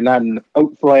 they're not in the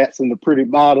oak flats and the pretty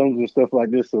bottoms and stuff like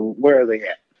this. So where are they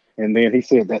at? And then he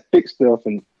said that thick stuff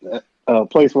and that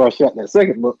place where I shot that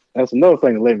second book, that's another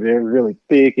thing that lived there. It was really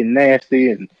thick and nasty,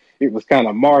 and it was kind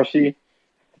of marshy.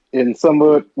 And some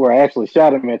of it where I actually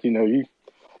shot him at,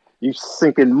 you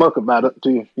sinking muck about up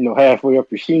to, halfway up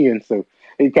your shin. So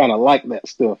he kind of liked that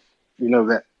stuff,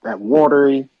 that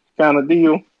watery kind of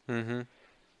deal. Mm-hmm.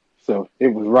 So it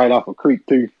was right off a creek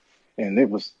too. And it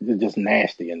was just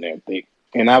nasty in there thick.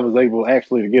 And I was able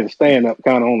actually to get a stand up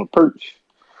kind of on a perch.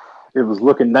 It was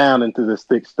looking down into this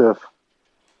thick stuff.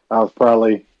 I was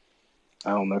probably, I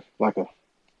don't know,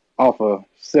 off a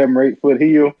 7 or 8 foot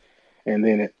hill. And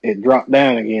then it dropped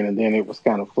down again. And then it was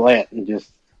kind of flat and just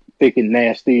thick and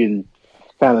nasty and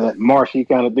kind of that marshy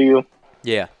kind of deal.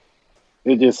 Yeah.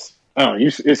 It just,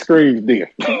 it screams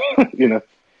deer,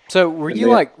 So were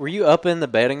you up in the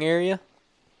bedding area?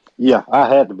 Yeah, I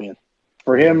had to be.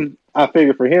 For him, I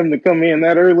figured for him to come in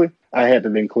that early, I had to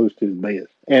be close to his bed.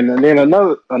 And then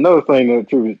another thing that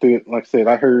attributed to it, like I said,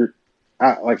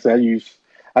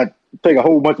 I take a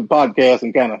whole bunch of podcasts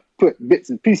and kind of put bits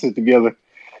and pieces together.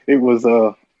 it was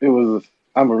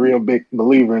I'm a real big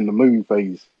believer in the moon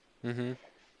phase Mm-hmm.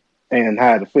 and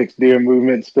how it affects deer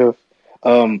movement and stuff.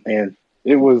 And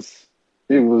it was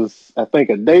I think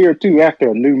a day or two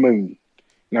after a new moon,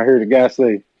 and I heard a guy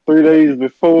say 3 days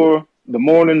before the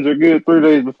mornings are good, 3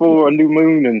 days before a new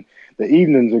moon, and the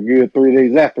evenings are good 3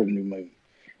 days after the new moon.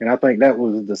 And I think that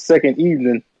was the second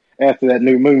evening after that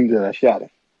new moon that I shot him.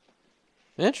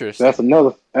 So Interesting. that's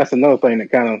another thing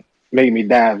that kind of made me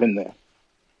dive in there.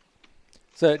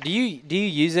 So do you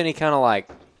use any kind of like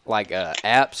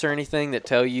apps or anything that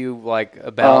tell you like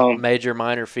about major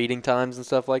minor feeding times and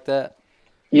stuff like that?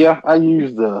 Yeah, I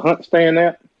use the Hunt Stand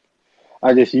app.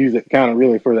 I just use it kind of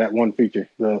really for that one feature,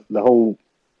 the whole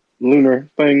lunar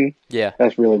thing. Yeah.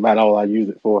 That's really about all I use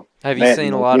it for. Have you That, seen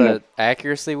and, a lot of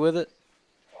accuracy with it?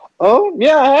 Oh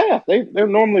yeah, I have. They're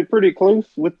normally pretty close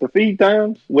with the feed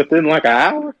times within like an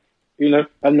hour.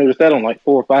 I've noticed that on like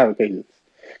 4 or 5 occasions.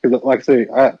 Because like I say,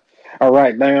 I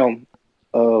write down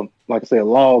like I say a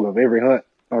log of every hunt.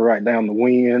 I write down the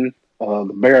wind, the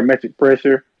barometric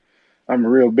pressure. I'm a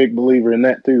real big believer in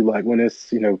that too. Like when it's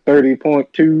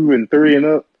 30.2 and 3 and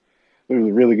up, those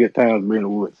are really good times to be in the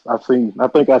woods. I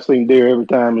think I've seen deer every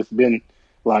time it's been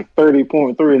like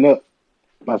 30.3 and up.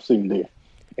 I've seen deer,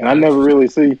 and I never really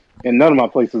see in none of my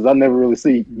places. I never really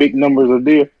see big numbers of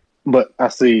deer, but I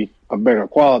see a better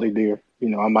quality deer.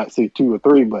 I might see 2 or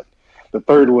 3, but the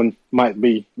third one might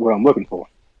be what I'm looking for.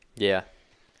 Yeah.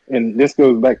 And this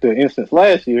goes back to an instance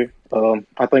last year.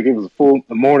 I think it was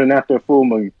the morning after a full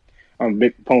moon. I'm a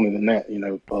big proponent in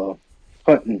that.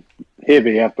 Hunting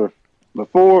heavy right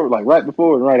before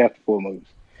and right after full moons,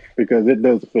 because it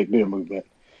does affect deer movement.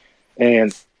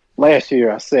 And last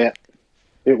year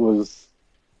it was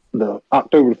the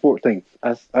October the 14th.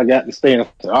 I got to stand. I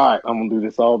said, all right, I'm gonna do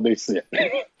this all day set.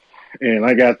 And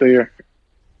I got there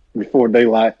before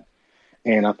daylight,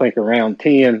 and I think around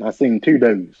 10, I seen 2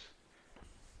 does.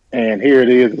 And here it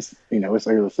is. It's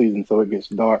early season, so it gets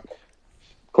dark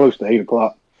close to 8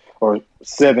 o'clock or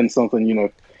 7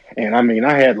 something. And I mean,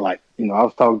 I had I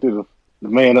was talking to the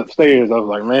man upstairs. I was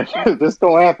like, man, this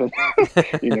gonna happen.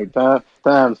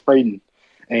 Time's fading,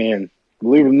 and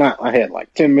believe it or not, I had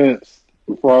like 10 minutes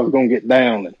before I was gonna get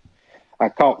down, and I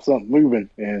caught something moving,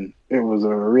 and it was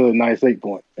a really nice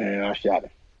 8-point, and I shot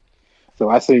it. So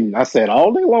I sat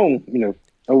all day long,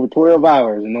 over 12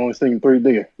 hours, and only seen 3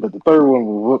 deer, but the third one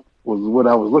was what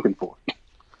I was looking for.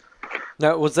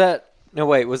 Was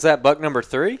that buck number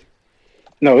 3?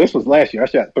 No, this was last year. I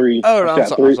shot 3. Oh,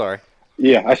 I'm sorry.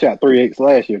 Yeah, I shot 3/8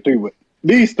 last year too, but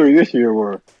these 3 this year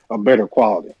were a better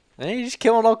quality. Man, you're just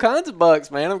killing all kinds of bucks,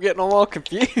 man. I'm getting them all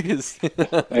confused.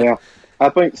 Yeah, I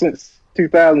think since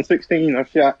 2016, I've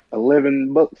shot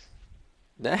 11 bucks.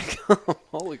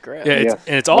 Holy crap! Yeah,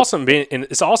 it's awesome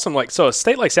it's awesome. Like, so a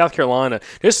state like South Carolina,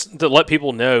 just to let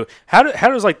people know, how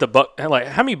does like the buck, like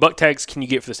how many buck tags can you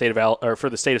get for the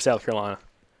state of South Carolina?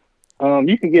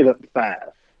 You can get up to 5.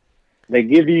 They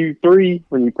give you 3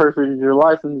 when you purchase your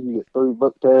license. You get 3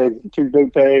 buck tags and 2 doe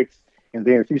tags, and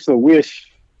then if you so wish,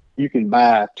 you can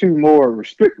buy 2 more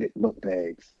restricted buck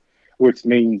tags, which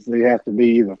means they have to be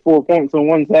either 4 points on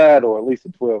one side or at least a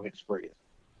 12-inch spread.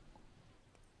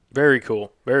 Very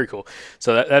cool. Very cool.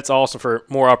 So that's awesome for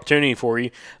more opportunity for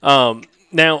you.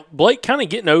 Now, Blake, kind of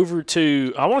getting over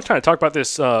to, I want to kind of talk about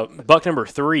this buck number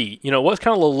 3. What's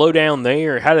kind of the lowdown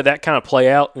there? How did that kind of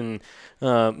play out? And,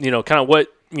 kind of what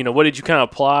did you kind of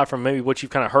apply from maybe what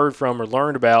you've kind of heard from or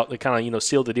learned about that kind of,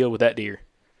 sealed the deal with that deer?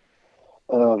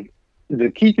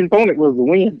 The key component was the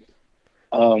wind.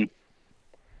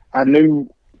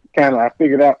 I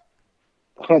figured out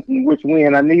hunting which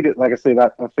wind I needed. Like I said,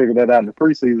 I figured that out in the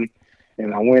preseason,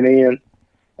 and I went in,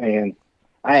 and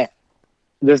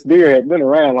this deer had been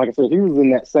around. Like I said, he was in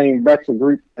that same bachelor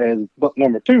group as buck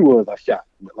number 2 was. I shot,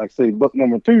 but like I said, buck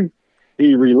number 2,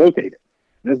 he relocated.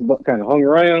 This buck kind of hung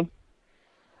around,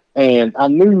 and I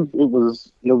knew it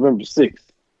was November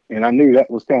 6th, and I knew that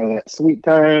was kind of that sweet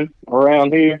time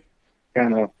around here,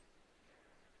 kind of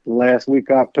the last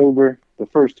week of October. The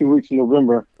first 2 weeks of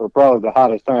November are probably the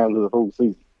hottest times of the whole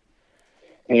season.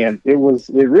 And it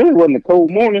really wasn't a cold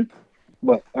morning,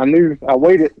 but I knew I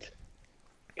waited.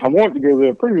 I wanted to go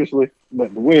there previously,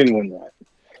 but the wind wasn't right.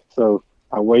 So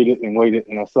I waited,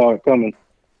 and I saw it coming.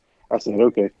 I said,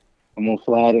 okay, I'm going to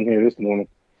slide in here this morning.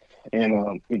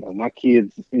 And, my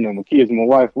kids and my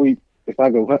wife, if I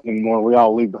go hunting in the morning, we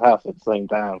all leave the house at the same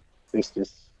time. It's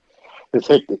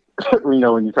hectic,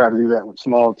 when you try to do that with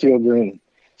small children,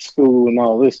 school and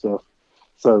all this stuff.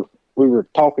 So we were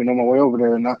talking on my way over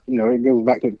there, and it goes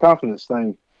back to the confidence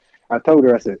thing. I told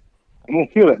her, I said, I'm gonna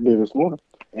kill that deer this morning.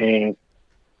 And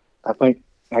I think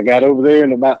I got over there,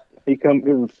 and it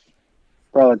was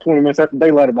probably 20 minutes after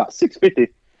daylight, about 6:50.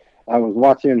 I was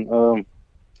watching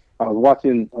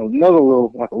another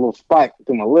like a little spike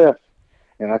to my left,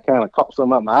 and I kind of caught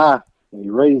some out my eye. And he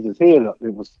raised his head up.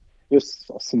 It was just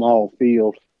a small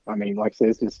field. I mean, like I said,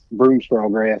 it's just broom straw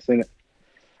grass in it.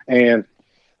 And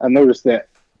I noticed that,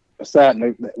 a side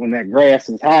note, that when that grass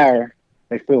is higher,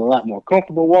 they feel a lot more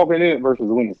comfortable walking in it versus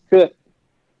when it's cut.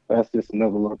 That's just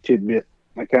another little tidbit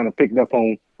I kind of picked up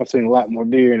on. I've seen a lot more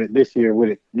deer in it this year with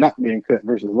it not being cut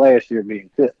versus last year being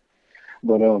cut.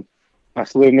 But I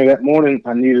slid in there that morning.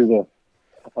 I needed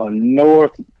a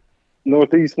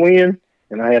northeast wind,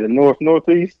 and I had a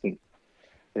northeast, and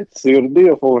it sealed the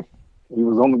deal for him. He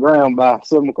was on the ground by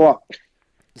 7 o'clock.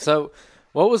 So,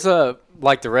 what was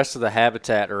like the rest of the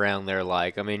habitat around there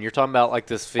like? I mean, you're talking about like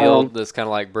this field that's kind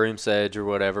of like broom sedge or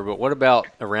whatever, but what about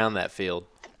around that field?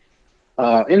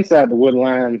 Inside the wood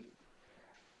line,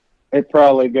 it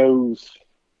probably goes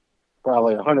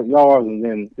 100 yards, and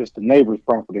then just the neighbor's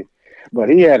property. But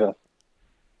he had I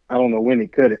don't know when he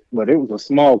cut it, but it was a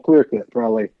small clear cut,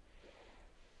 probably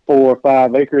 4 or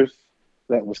 5 acres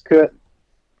that was cut.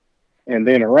 And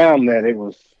then around that, it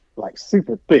was like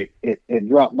super thick. It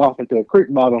dropped off into a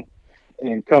creek bottom,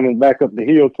 and coming back up the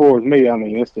hill towards me, I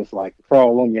mean, it's just like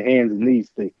crawl on your hands and knees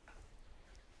thick.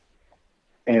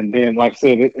 And then, like I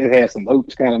said, it had some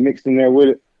oats kind of mixed in there with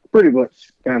it. Pretty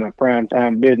much kind of prime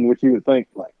time bedding, what you would think.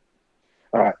 Like,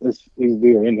 all right, these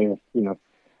deer in there, you know.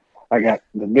 I got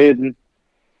the bedding,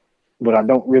 but I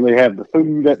don't really have the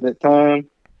food at that time.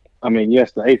 I mean,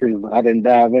 yes, the acres, but I didn't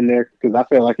dive in there because I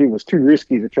felt like it was too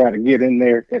risky to try to get in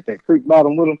there at that creek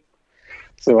bottom with them.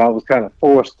 So I was kind of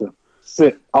forced to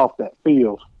sit off that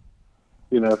field,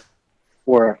 you know,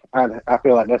 where I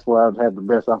feel like that's where I would have the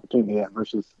best opportunity at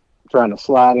versus trying to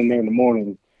slide in there in the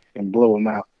morning and blow them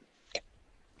out.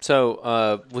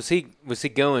 So was he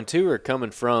going to or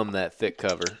coming from that thick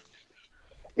cover?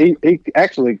 He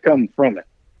actually come from it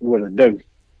with a doe.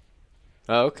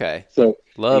 Oh, okay. So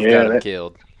Love got him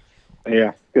killed.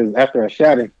 Yeah, because after I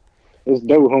shot him, this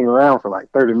doe hung around for like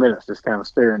 30 minutes just kind of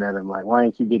staring at him like, why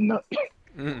ain't you getting up?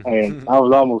 And I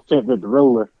was almost tempted to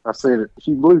roll her. I said,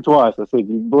 she blew twice. I said,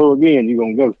 you blow again, you're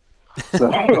going to go.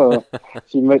 So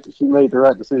she made the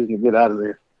right decision to get out of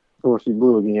there. Of course, she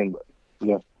blew again, but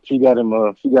yeah, she got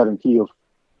him killed.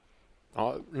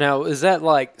 Now, is that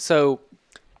like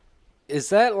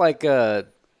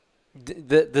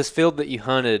this field that you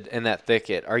hunted in that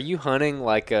thicket, are you hunting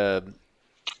like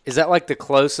is that like the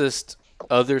closest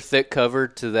other thick cover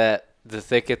to the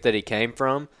thicket that he came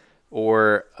from?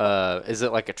 Or is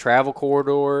it like a travel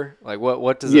corridor? Like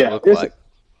what does it look like?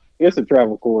 It's a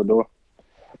travel corridor.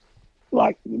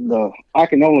 Like I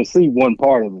can only see one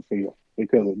part of the field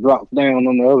because it drops down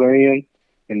on the other end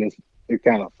and it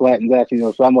kind of flattens out, you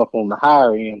know. So I'm up on the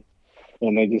higher end,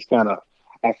 and they just kind of.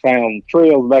 I found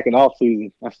trails back in off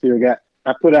season. I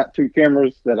put out 2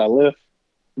 cameras that I left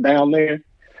down there,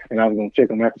 and I was gonna check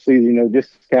them after season, you know,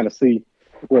 just to kind of see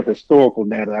what historical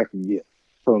data I could get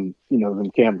from, you know,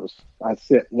 them cameras. I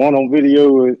set one on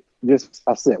video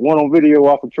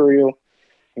off a trail,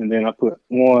 and then I put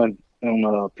one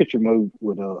on picture mode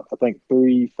with I think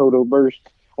 3 photo bursts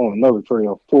on another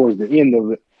trail towards the end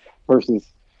of it. Versus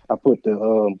I put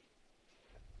the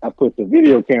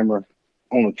video camera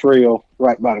on a trail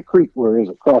right by the creek where there's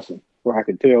a crossing, where I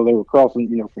could tell they were crossing,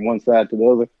 you know, from one side to the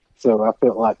other. So I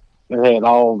felt like they had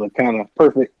all the kind of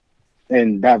perfect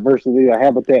and diversity of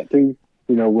habitat too,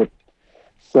 you know, with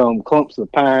some clumps of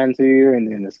pines here,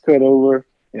 and then this cut over,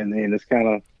 and then this kind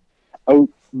of oak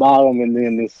bottom, and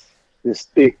then this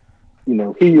thick, you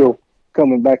know, hill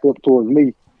coming back up towards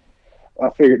me. I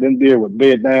figured them deer would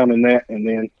bed down in that, and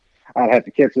then I'd have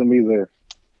to catch them either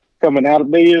coming out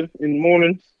of bed in the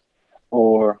mornings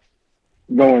or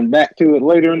going back to it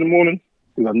later in the morning,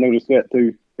 because I've noticed that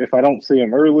too. If I don't see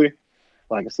them early,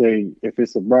 like I say, if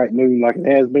it's a bright moon like it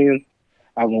has been,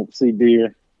 I won't see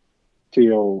deer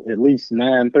till at least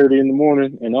 9:30 in the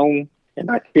morning and on,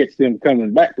 and I catch them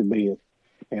coming back to bed.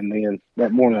 And then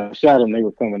that morning I shot them, they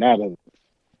were coming out of it.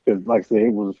 Because like I said,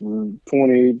 it was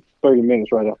 20, 30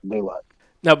 minutes right after daylight.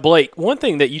 Now, Blake, one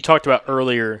thing that you talked about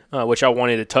earlier, which I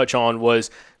wanted to touch on,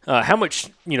 was how much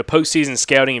postseason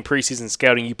scouting and preseason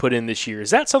scouting you put in this year.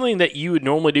 Is that something that you would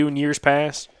normally do in years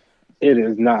past? It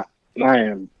is not.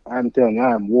 I'm telling you,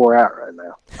 I am wore out right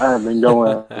now. I have been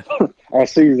going. Our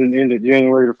season ended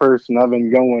January the 1st, and I've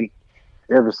been going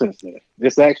ever since then.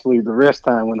 It's actually the rest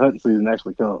time when hunting season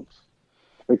actually comes,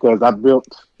 because I built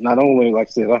not only, like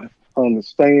I said, on the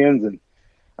stands, and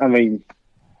I mean,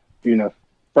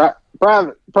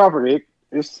 private property.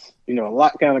 It's a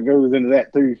lot kind of goes into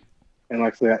that too. And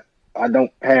like I said, I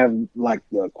don't have like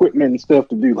the equipment and stuff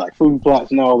to do like food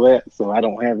plots and all that, so I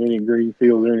don't have any green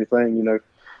fields or anything,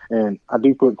 And I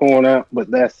do put corn out,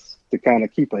 but that's to kind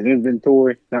of keep an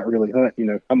inventory, not really hunt.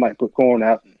 I might put corn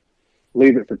out and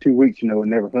leave it for 2 weeks, and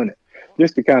never hunt it,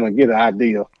 just to kind of get an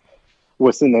idea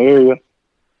what's in the area.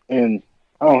 And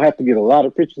I don't have to get a lot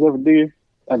of pictures of a deer.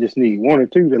 I just need one or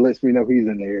two that lets me know he's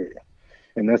in the area,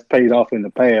 and that's paid off in the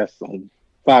past on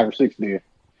 5 or 6 deer.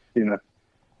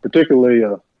 Particularly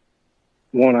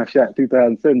one I shot in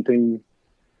 2017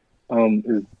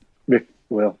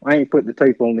 well, I ain't put the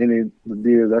tape on any of the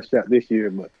deers I shot this year,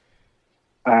 but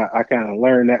I kind of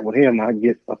learned that with him. I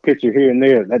get a picture here and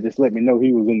there that just let me know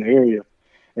he was in the area,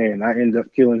 and I ended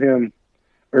up killing him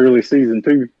early season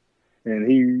 2, and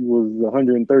he was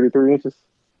 133 inches.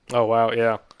 Oh, wow,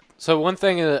 yeah. So one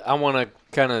thing that I want to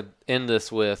kind of end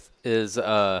this with is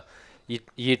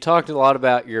you talked a lot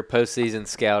about your postseason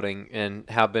scouting and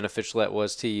how beneficial that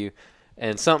was to you.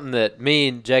 And something that me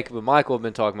and Jacob and Michael have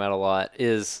been talking about a lot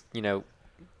is,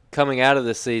 coming out of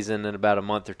this season in about a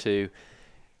month or two,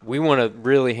 we want to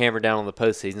really hammer down on the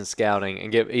postseason scouting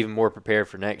and get even more prepared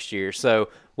for next year. So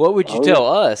what would you tell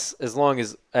us, as well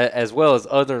as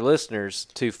other listeners,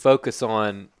 to focus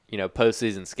on,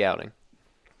 postseason scouting?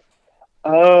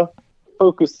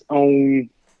 Focus on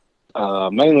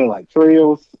mainly like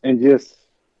trails and just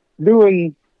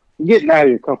getting out of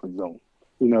your comfort zone.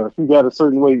 If you got a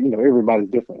certain way, everybody's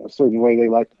different. A certain way they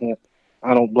like to hunt.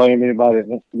 I don't blame anybody that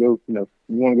wants to go. You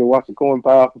want to go watch a corn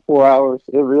pile for 4 hours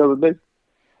every other day,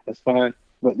 that's fine.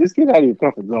 But just get out of your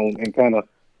comfort zone and kind of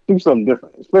do something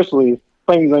different. Especially if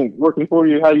things ain't working for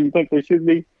you how you think they should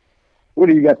be. What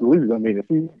do you got to lose? I mean,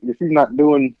 if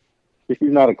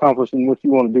you're not accomplishing what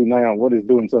you want to do now, what is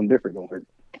doing something different gonna hurt?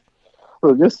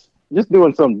 So just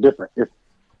doing something different.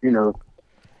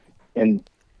 And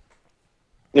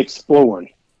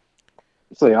exploring.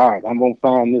 Say, all right, I'm going to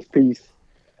find this piece.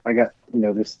 I got,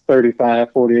 this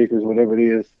 35, 40 acres, whatever it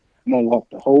is. I'm going to walk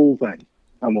the whole thing.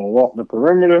 I'm going to walk the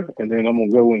perimeter, and then I'm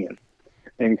going to go in.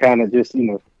 And kind of just,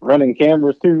 running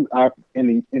cameras too.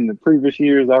 In the previous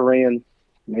years, I ran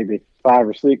maybe 5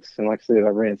 or 6. And like I said, I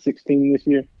ran 16 this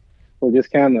year. So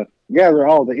just kind of gather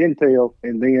all the intel.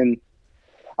 And then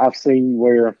I've seen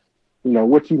where,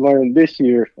 what you learned this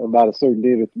year about a certain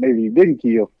deer that maybe you didn't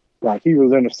kill. Like he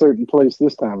was in a certain place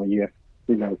this time of year,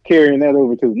 carrying that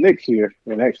over to the next year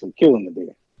and actually killing the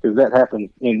deer. Because that happened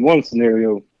in one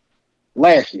scenario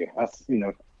last year.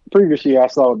 Previous year I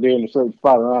saw a deer in a certain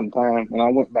spot around the time, and I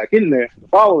went back in there the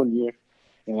following year,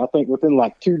 and I think within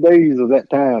like 2 days of that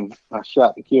time, I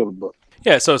shot and killed a buck.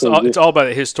 Yeah, so it's all about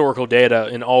the historical data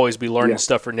and always be learning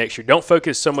stuff for next year. Don't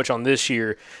focus so much on this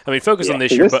year. I mean, focus on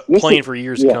this year, but plan for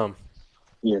years to come.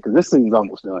 Yeah, because this season's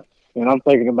almost done. And I'm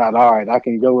thinking about, all right, I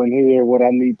can go in here, what I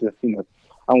need to,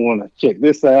 I want to check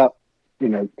this out,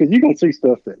 because you're going to see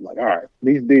stuff that, like, all right,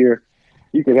 these deer,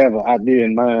 you could have an idea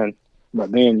in mind,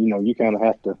 but then, you kind of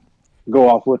have to go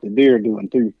off what the deer are doing,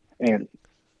 too. And,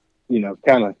 you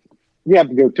have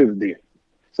to go to the deer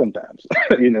sometimes.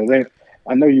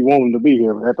 I know you want them to be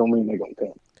here, but that don't mean they're going to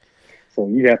come. So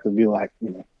you have to be like,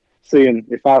 seeing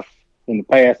in the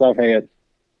past, I've had,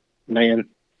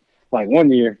 like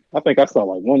 1 year, I think I saw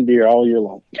like 1 deer all year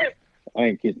long. I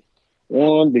ain't kidding.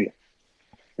 1 deer.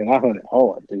 And I hunted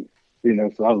hard, too.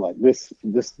 So I was like, this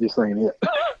just ain't it.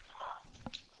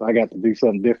 So I got to do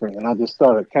something different. And I just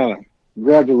started kind of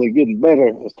gradually getting better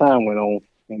as time went on.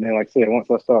 And then, like I said,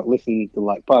 once I started listening to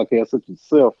like podcasts such as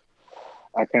yourself,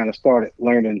 I kind of started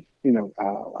learning,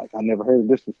 like I never heard of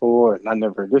this before, and I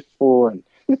never heard this before. And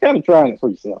just kind of trying it for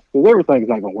yourself. Because everything's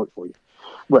not going to work for you.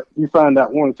 But you find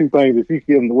out 1 or 2 things, if you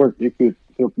give them the work, it could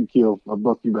help you kill a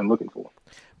buck you've been looking for.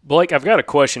 Blake, I've got a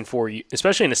question for you,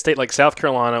 especially in a state like South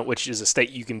Carolina, which is a state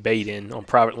you can bait in on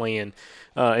private land.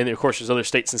 And, of course, there's other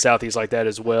states in the Southeast like that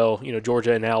as well,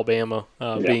 Georgia and Alabama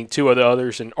being 2 of the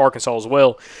others, and Arkansas as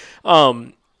well.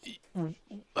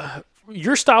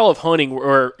 Your style of hunting,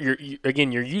 or you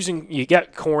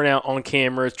got corn out on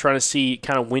camera, trying to see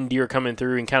kind of when deer are coming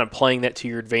through and kind of playing that to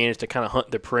your advantage to kind of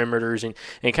hunt the perimeters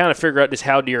and kind of figure out just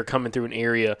how deer are coming through an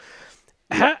area.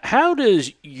 How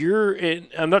does and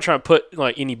I'm not trying to put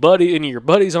like any of your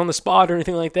buddies on the spot or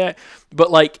anything like that,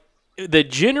 but like the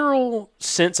general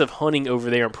sense of hunting over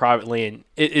there on private land,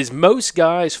 is most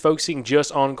guys focusing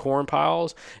just on corn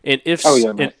piles? And if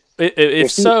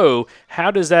so,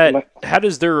 how does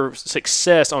their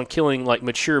success on killing like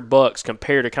mature bucks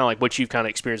compare to kind of like what you've kind of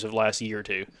experienced over the last year or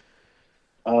two?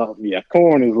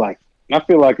 Corn is like, I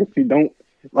feel like if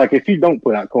you don't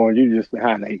put out corn, you're just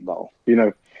behind the 8 ball,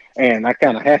 And I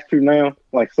kind of have to now,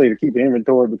 like say, to keep an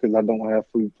inventory because I don't have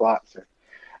food plots.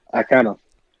 I kind of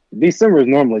December is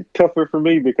normally tougher for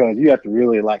me because you have to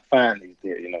really like find these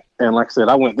deer, you know. And like I said,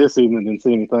 I went this season and didn't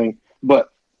see anything. But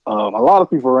a lot of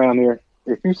people around here,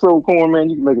 if you sold corn, man,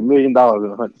 you can make $1 million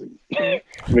in a hunt season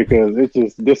because it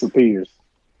just disappears.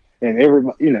 And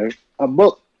everybody, you know, a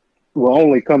buck will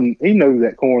only come. He knows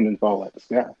that corn didn't fall out the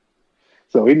sky,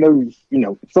 so he knows, you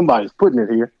know, somebody's putting it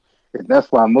here, and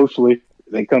that's why mostly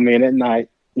they come in at night.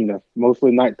 You know,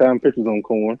 mostly nighttime pictures on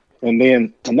corn. And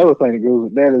then another thing that goes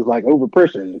with that is like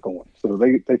overpressure in the corn. So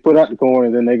they put out the corn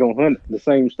and then they gonna hunt the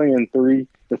same stand 3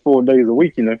 to 4 days a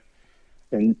week, you know.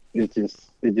 And it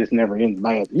just never ends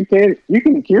bad. You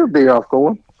can kill deer off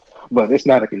corn, but it's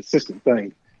not a consistent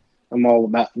thing. I'm all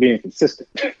about being consistent.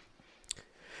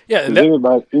 Yeah,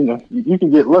 everybody, you know, you can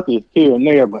get lucky here and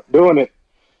there, but doing it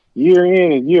year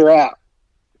in and year out,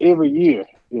 every year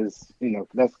is, you know,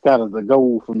 that's kind of the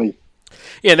goal for me.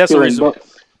 Yeah, that's the reason.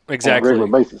 Exactly. On a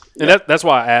regular basis. And that's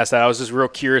why I asked that. I was just real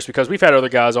curious because we've had other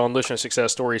guys on listening to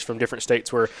success stories from different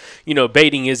states where, you know,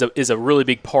 baiting is a really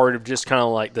big part of just kind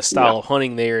of like the style of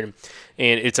hunting there. And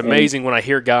it's amazing when I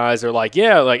hear guys, they're like,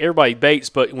 yeah, like everybody baits,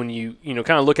 but when you know,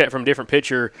 kind of look at it from a different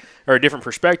picture or a different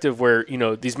perspective where, you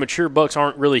know, these mature bucks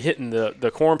aren't really hitting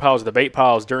the corn piles or the bait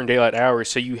piles during daylight hours.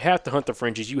 So you have to hunt the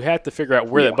fringes. You have to figure out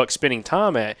where that buck's spending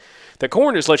time at. The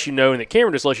corn just lets you know, and the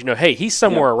camera just lets you know, hey, he's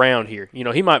somewhere around here. You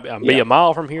know, he might be a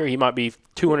mile from here. He might be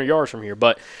 200 yards from here,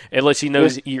 but it lets you know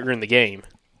you're in the game.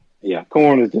 Yeah,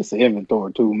 corn is just an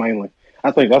inventory tool mainly. I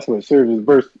think that's what serves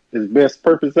his best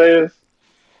purpose as.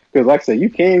 Because like I said, you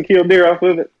can kill deer off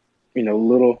of it. You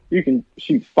know, you can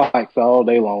shoot spikes all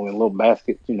day long in little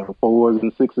baskets, you know, 4s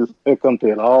and 6s. They'll come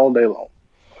to it all day long.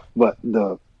 But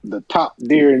the top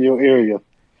deer in your area,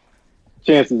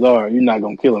 chances are you're not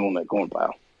going to kill him on that corn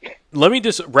pile. Let me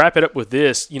just wrap it up with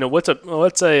this. You know,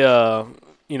 let's say,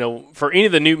 you know, for any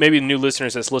of the new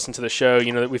listeners that's listened to the show,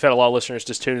 you know, we've had a lot of listeners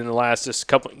just tune in the last just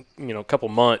couple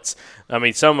months. I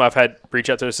mean, some I've had reach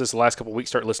out to us this the last couple of weeks,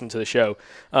 start listening to the show.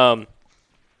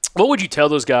 What would you tell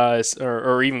those guys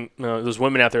or even those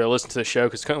women out there that listen to the show?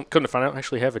 Because come to find out, I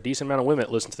actually have a decent amount of women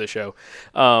that listen to the show.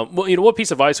 Well, you know, what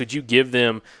piece of advice would you give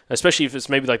them, especially if it's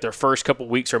maybe like their first couple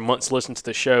weeks or months listening to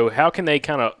the show? How can they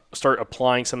kind of start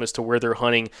applying some of this to where they're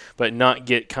hunting, but not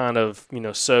get kind of, you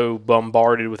know, so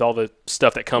bombarded with all the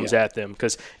stuff that comes at them?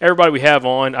 Because everybody we have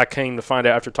on, I came to find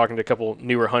out after talking to a couple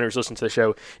newer hunters listening to the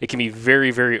show, it can be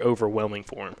very, very overwhelming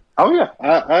for them. Oh, yeah,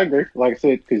 I agree. Like I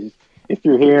said, because if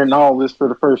you're hearing all this for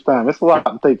the first time, it's a lot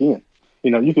to take in.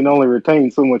 You know, you can only retain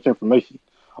so much information,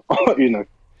 you know,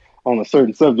 on a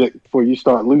certain subject before you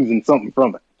start losing something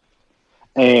from it.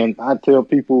 And I tell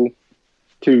people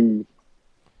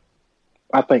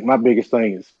I think my biggest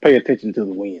thing is pay attention to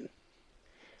the wind,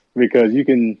 because you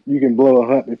can blow a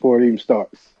hunt before it even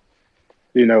starts.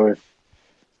 You know, if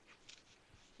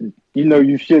you know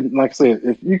you shouldn't, like I said,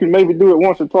 if you can maybe do it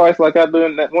once or twice, like I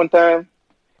did that one time.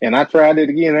 And I tried it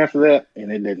again after that,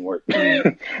 and it didn't work.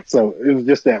 So it was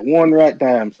just that one right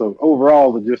time. So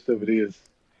overall, the gist of it is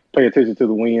pay attention to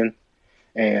the wind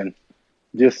and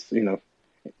just, you know,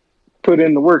 put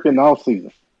in the work in the off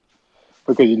season.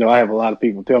 Because, you know, I have a lot of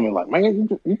people tell me like, man,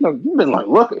 you know, you've been like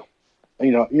lucky.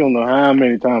 You know, you don't know how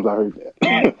many times I heard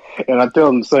that. And I tell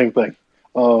them the same thing.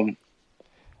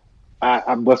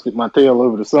 I busted my tail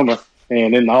over the summer,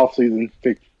 and in the off season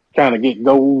to kind of get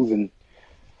goals and,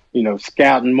 you know,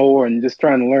 scouting more and just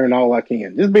trying to learn all I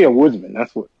can. Just be a woodsman.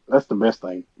 That's the best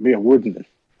thing. Be a woodsman.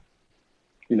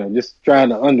 You know, just trying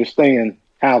to understand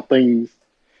how things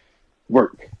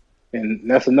work. And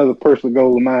that's another personal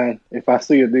goal of mine. If I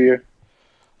see a deer,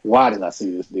 why did I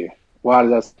see this deer? Why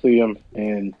did I see him?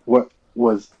 And what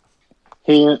was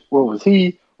he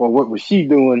or what was she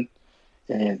doing?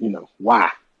 And, you know,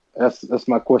 why? That's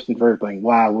my question for everything.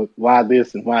 Why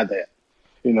this and why that?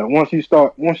 You know, once you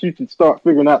can start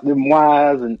figuring out them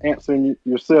whys and answering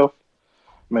yourself,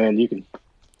 man,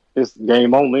 it's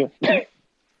game on then.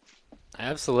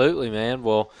 Absolutely, man.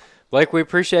 Well, Blake, we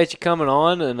appreciate you coming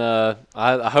on, and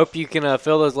I hope you can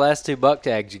fill those last 2 buck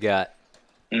tags you got.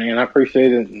 Man, I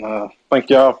appreciate it, and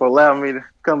thank y'all for allowing me to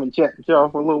come and chat with y'all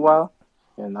for a little while,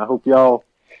 and I hope y'all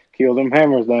kill them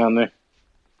hammers down there.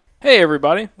 Hey,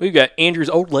 everybody. We've got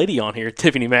Andrew's old lady on here,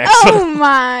 Tiffany Maxwell. Oh,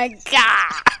 my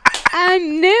God. I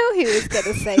knew he was going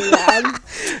to say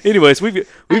that. Anyways,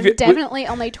 I'm definitely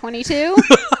only 22.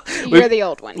 You're the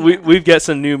old one. We've got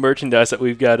some new merchandise that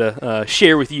we've got to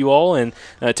share with you all, and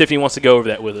Tiffany wants to go over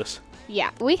that with us.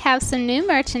 Yeah, we have some new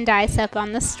merchandise up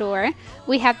on the store.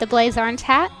 We have the Blaze Orange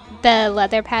hat, the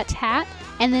Leather Patch hat,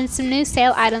 and then some new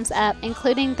sale items up,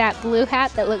 including that blue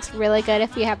hat that looks really good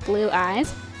if you have blue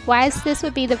eyes. This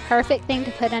would be the perfect thing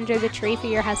to put under the tree for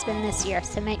your husband this year,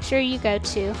 so make sure you go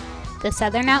to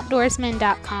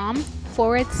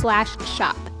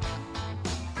thesouthern.outdoorsman.com/shop.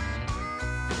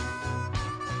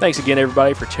 Thanks again,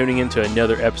 everybody, for tuning in to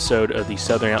another episode of the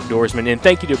Southern Outdoorsman. And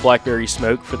thank you to Blackberry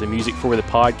Smoke for the music for the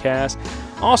podcast.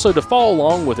 Also, to follow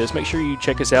along with us, make sure you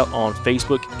check us out on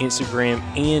Facebook, Instagram,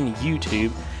 and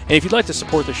YouTube. And if you'd like to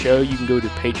support the show, you can go to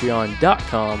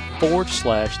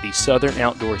patreon.com/the Southern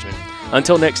Outdoorsman.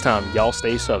 Until next time, y'all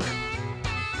stay Southern.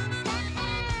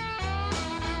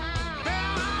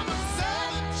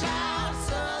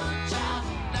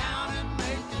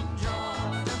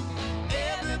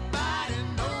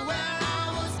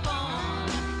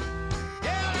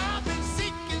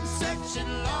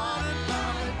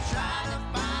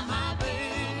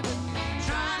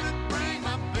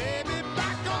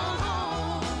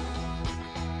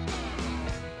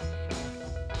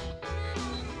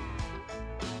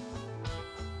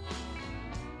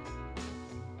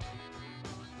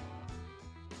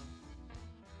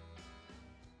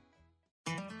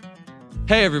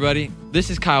 Hey everybody, this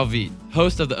is Kyle Veet,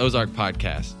 host of the Ozark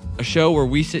Podcast, a show where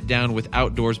we sit down with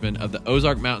outdoorsmen of the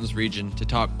Ozark Mountains region to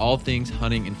talk all things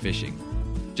hunting and fishing.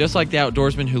 Just like the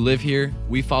outdoorsmen who live here,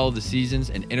 we follow the seasons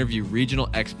and interview regional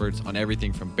experts on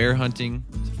everything from bear hunting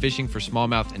to fishing for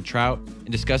smallmouth and trout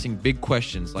and discussing big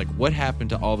questions like what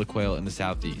happened to all the quail in the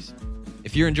Southeast.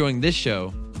 If you're enjoying this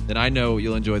show, then I know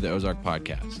you'll enjoy the Ozark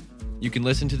Podcast. You can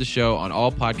listen to the show on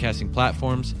all podcasting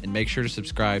platforms and make sure to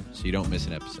subscribe so you don't miss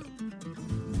an episode.